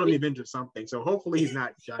he said I'll join the Avengers something. So hopefully he's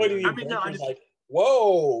not done. I just like,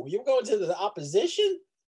 whoa, you're going to the opposition.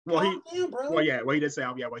 Well, he did say,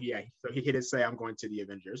 So he did say I'm going to the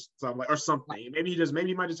Avengers. So I'm like, or something. Maybe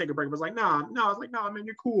he might just take a break. But it's like, no. I was like, no, man,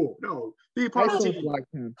 you're cool. No, be part of the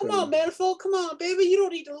team. Come on, Manifold. Come on, baby. You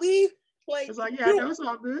don't need to leave. Like, it's like, no, it's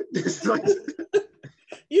all good. It's like,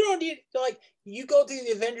 you don't need you go through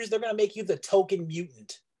the Avengers. They're gonna make you the token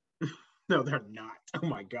mutant. No, they're not. Oh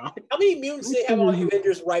my god. How many mutants do they have on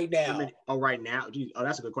Avengers right now? Right now? Geez,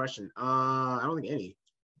 that's a good question. I don't think any.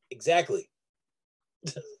 Exactly.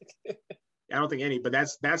 I don't think any, but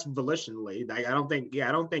that's volitionally. Like, I don't think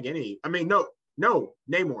any. I mean, no,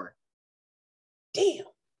 Namor. Damn.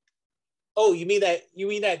 Oh, you mean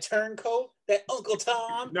that turncoat? That Uncle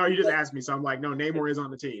Tom? No, you just asked me, so I'm like, no, Namor is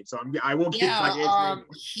on the team. So I won't keep like it's Namor.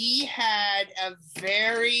 He had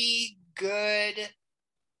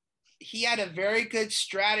a very good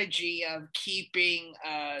strategy of keeping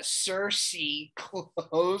Cersei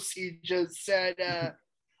close. He just said,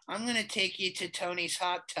 I'm gonna take you to Tony's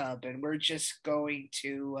hot tub and we're just going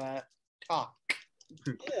to talk.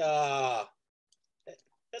 Yeah.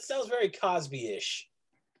 That sounds very Cosby-ish.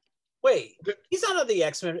 Wait, he's not on the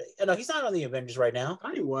X-Men. No, he's not on the Avengers right now. I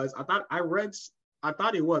thought he was. I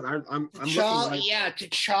thought he was. I'm T'Challa, looking like,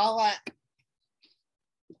 T'Challa.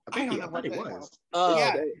 I thought he was.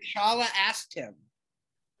 T'Challa asked him.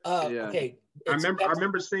 Okay. I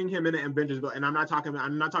remember seeing him in the Avengers, and I'm not talking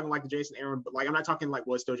like the Jason Aaron, but like I'm not talking like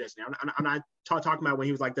still Jason Aaron. I'm not talking about when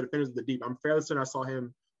he was like the Defenders of the Deep. I'm fairly certain I saw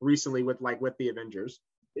him recently with the Avengers.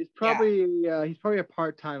 It's probably he's probably a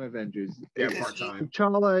part-time Avengers. Yeah, part-time.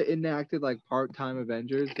 T'Challa enacted like part-time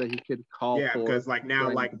Avengers that he could call. Yeah, because like now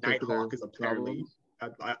like Nighthawk is apparently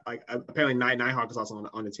apparently Nighthawk is also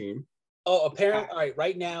on the team. Oh, apparently, all right.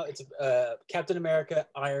 Right now, it's Captain America,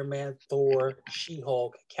 Iron Man, Thor,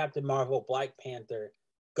 She-Hulk, Captain Marvel, Black Panther,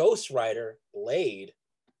 Ghost Rider, Blade,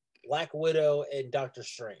 Black Widow, and Doctor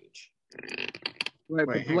Strange. Right,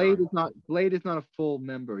 but Blade is not a full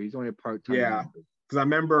member. He's only a part-time. Yeah, because I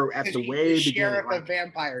remember at the way beginning, of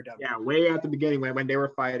Vampire Dummy. Yeah, way at the beginning when they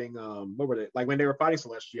were fighting, what were they like when they were fighting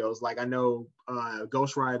Celestials? Like I know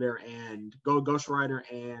Ghost Rider and Doctor Strange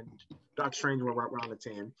were on the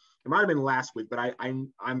team. It might have been last week, but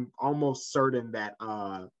I'm almost certain that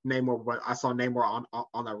Namor. I saw Namor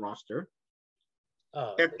on that roster.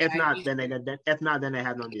 If not, then they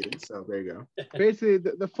had no mutants. So there you go. Basically,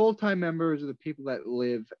 the full-time members are the people that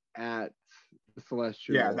live at the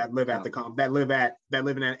Celestial. Yeah, that live at that live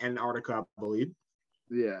in Antarctica, I believe.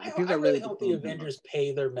 Yeah, I really hope the Avengers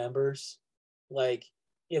pay their members. Like,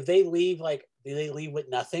 if they leave, do they leave with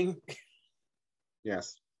nothing?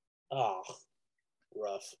 Yes. Oh,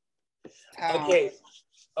 rough.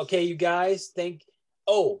 Okay, you guys. In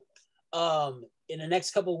the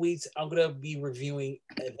next couple of weeks, I'm gonna be reviewing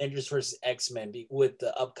Avengers versus X-Men with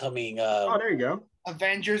the upcoming. There you go.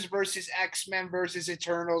 Avengers versus X-Men versus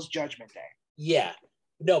Eternals Judgment Day. Yeah,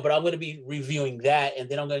 no, but I'm gonna be reviewing that, and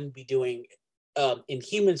then I'm gonna be doing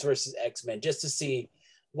Inhumans versus X-Men just to see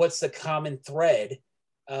what's the common thread.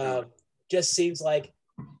 Just seems like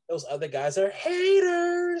those other guys are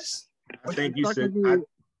haters. I think you said.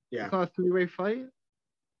 Yeah. It's not a three-way fight?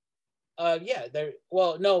 Yeah, the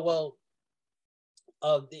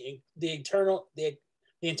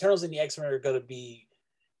Eternals and the X-Men are gonna be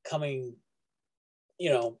coming,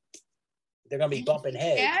 they're gonna be bumping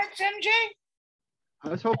heads. Yeah, it's MJ. I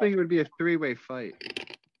was hoping it would be a three-way fight.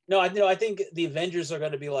 No, I think the Avengers are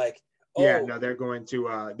gonna be like, they're going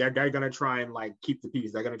to they're gonna try and like keep the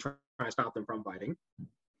peace. They're gonna try and stop them from fighting.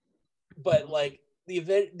 But like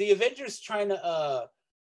the Avengers trying to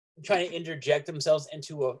interject themselves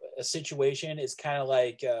into a situation is kind of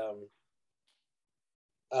like they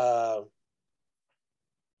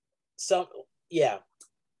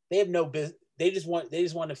have no business. They just want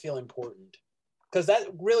to feel important, because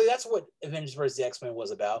that's what Avengers vs. the X-Men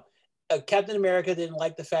was about. Captain America didn't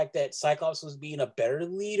like the fact that Cyclops was being a better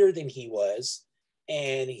leader than he was,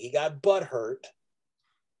 and he got butthurt.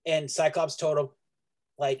 And Cyclops told him,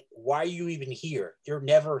 like, why are you even here? You're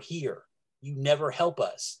never here. You never help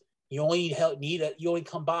us. You only you only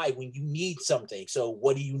come by when you need something. So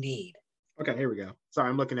what do you need? Okay, here we go. Sorry,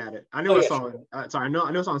 I'm looking at it. I know I saw it. Sorry, I know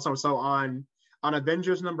it's on some. So on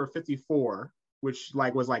Avengers number 54, which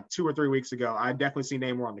was 2 or 3 weeks ago, I definitely see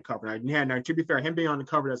Namor on the cover. Now, to be fair, him being on the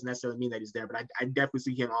cover doesn't necessarily mean that he's there, but I definitely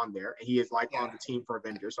see him on there, and he is on the team for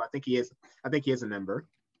Avengers. So I think he is a member.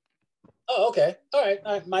 Oh, okay. All right.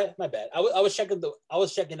 My bad. I was checking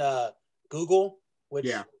Google, which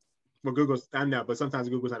Well, Google's, I know, but sometimes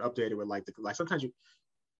Google's not updated with sometimes you.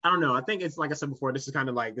 I don't know. I think it's like I said before. This is kind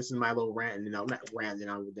of this is my little rant, not rant.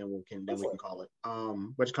 Then we can call it.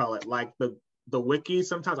 What you call it? Like the wiki.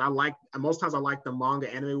 Most times I like the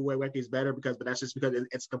manga anime wikis better but that's just because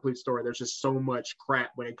it's a complete story. There's just so much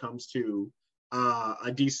crap when it comes to a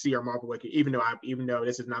DC or Marvel wiki. Even though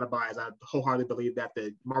this is not a bias, I wholeheartedly believe that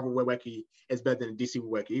the Marvel wiki is better than the DC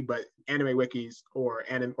wiki. But anime wikis or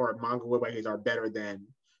manga wikis are better than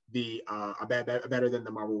the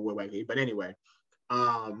Marvel wiki. But anyway.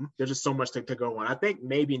 There's just so much to go on. I think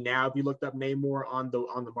maybe now if you looked up Namor on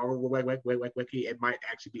the Marvel wiki, it might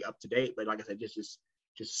actually be up to date. But like I said, just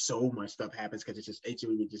so much stuff happens because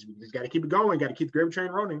we just got to keep it going. Got to keep the gravy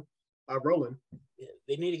train rolling. Yeah,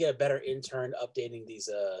 they need to get a better intern updating these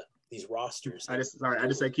rosters. I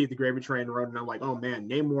just say keep the gravy train rolling. I'm like, oh man,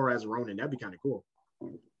 Namor as Ronin, that'd be kind of cool.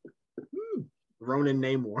 Ronin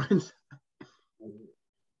Namor.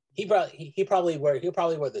 He'll probably wear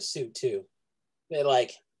the suit too. They're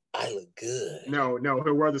like, I look good. No,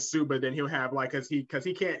 he'll wear the suit, but then he'll have like because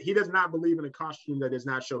he does not believe in a costume that does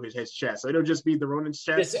not show his chest. So it'll just be the Ronin's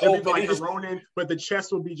chest. It'll be like a Ronin, but the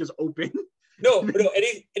chest will be just open. No.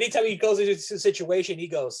 Anytime he goes into a situation, he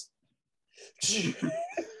goes.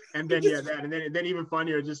 And then and then even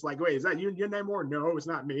funnier, just like, wait, is that your Namor? No, it's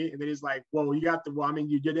not me. And then he's like, well, you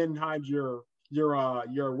didn't hide your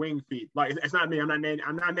wing feet. Like, it's not me. I'm not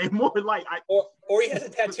Namor. Like, or he has a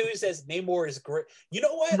tattoo that says Namor is great. You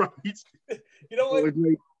know what? Right. You know what?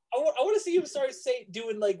 I want to see him start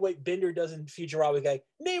doing like what Bender does in Futurama. Like,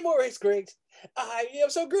 Namor is great. I am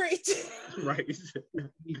so great. Right.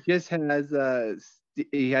 He just has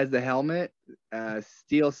he has the helmet,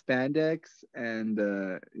 steel spandex, and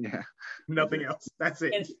nothing else. That's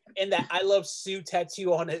it. And that I love Sue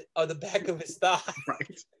tattoo on the back of his thigh.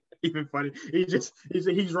 Right. Even funny.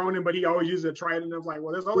 He's Ronin, but he always uses a trident. And I was like,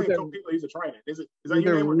 well, there's only a couple people use a trident. Is that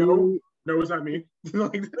your name? No, it's not me. It's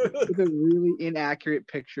a really inaccurate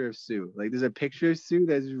picture of Sue. Like, there's a picture of Sue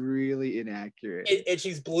that's really inaccurate, and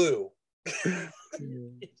she's blue.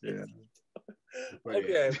 Yeah.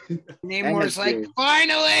 Okay. Namor's like,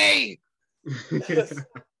 finally.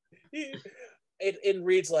 It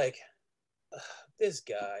reads like, this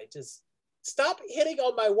guy just stop hitting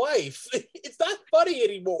on my wife. It's not funny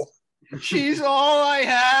anymore. She's all I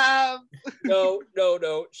have. No.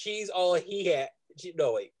 She's all he had.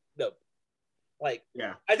 No. Like,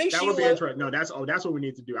 yeah, I think that would be interesting. No, that's what we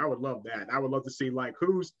need to do. I would love that. I would love to see like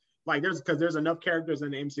who's like there's enough characters in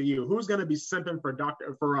the MCU. Who's gonna be simping for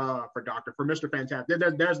Mr.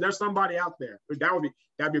 Fantastic? There's somebody out there. That'd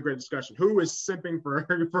be a great discussion. Who is simping for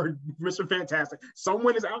Mr. Fantastic?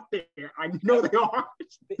 Someone is out there. I know they are.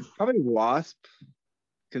 Probably Wasp.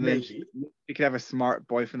 Because then she could have a smart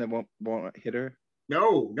boyfriend that won't hit her.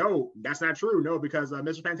 No, that's not true. No, because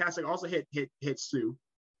Mr. Fantastic also hit Sue.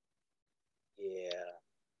 Yeah.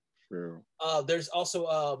 True. There's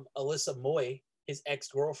also Alyssa Moy, his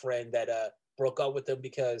ex-girlfriend, that broke up with him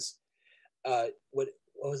because what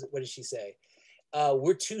did she say?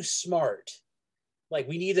 We're too smart. Like,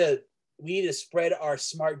 we need to spread our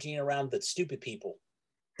smart gene around the stupid people.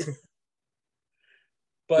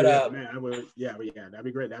 But that'd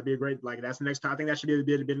be great. That'd be a great, like, that's the next topic. I think that should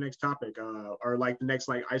be the next topic, or like the next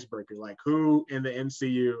like icebreaker, like who in the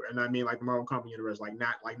MCU, and I mean like the Marvel comic universe, like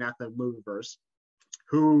not the movieverse,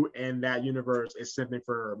 who in that universe is simping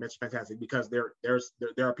for Mr. Fantastic, because there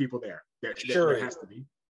are people there. There has to be,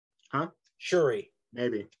 huh? Shuri,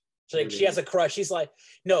 maybe. So like, she has a crush. She's like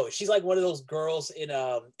one of those girls in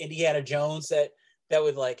Indiana Jones that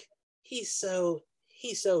would like, he's so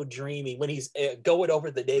dreamy when he's going over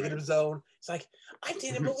the negative zone. It's like, I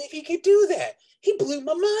didn't believe he could do that. He blew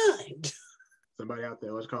my mind. Somebody out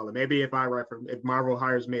there, let's call it. Maybe if Marvel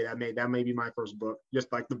hires me, that may be my first book.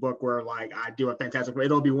 Just like the book where like I do a Fantastic Four.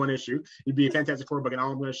 It'll be one issue. It'd be a Fantastic Four book, and all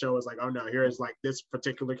I'm going to show is like, oh no, here is like this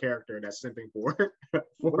particular character that's simping for.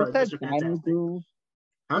 What's that Dino girl?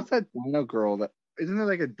 Huh? What's that Dino girl? That isn't there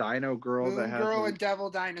like a Dino girl that has girl and devil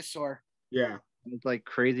dinosaur? Yeah, it's like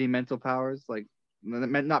crazy mental powers, like.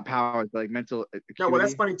 Not powers, but like mental acuity. No, well,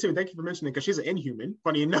 that's funny too. Thank you for mentioning it, because she's an Inhuman.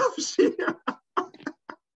 Funny enough.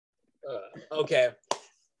 Okay.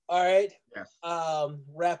 All right. Yes.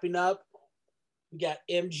 Wrapping up, we got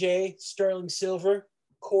MJ, Sterling Silver,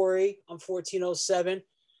 Corey on 1407.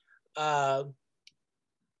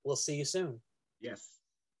 We'll see you soon. Yes.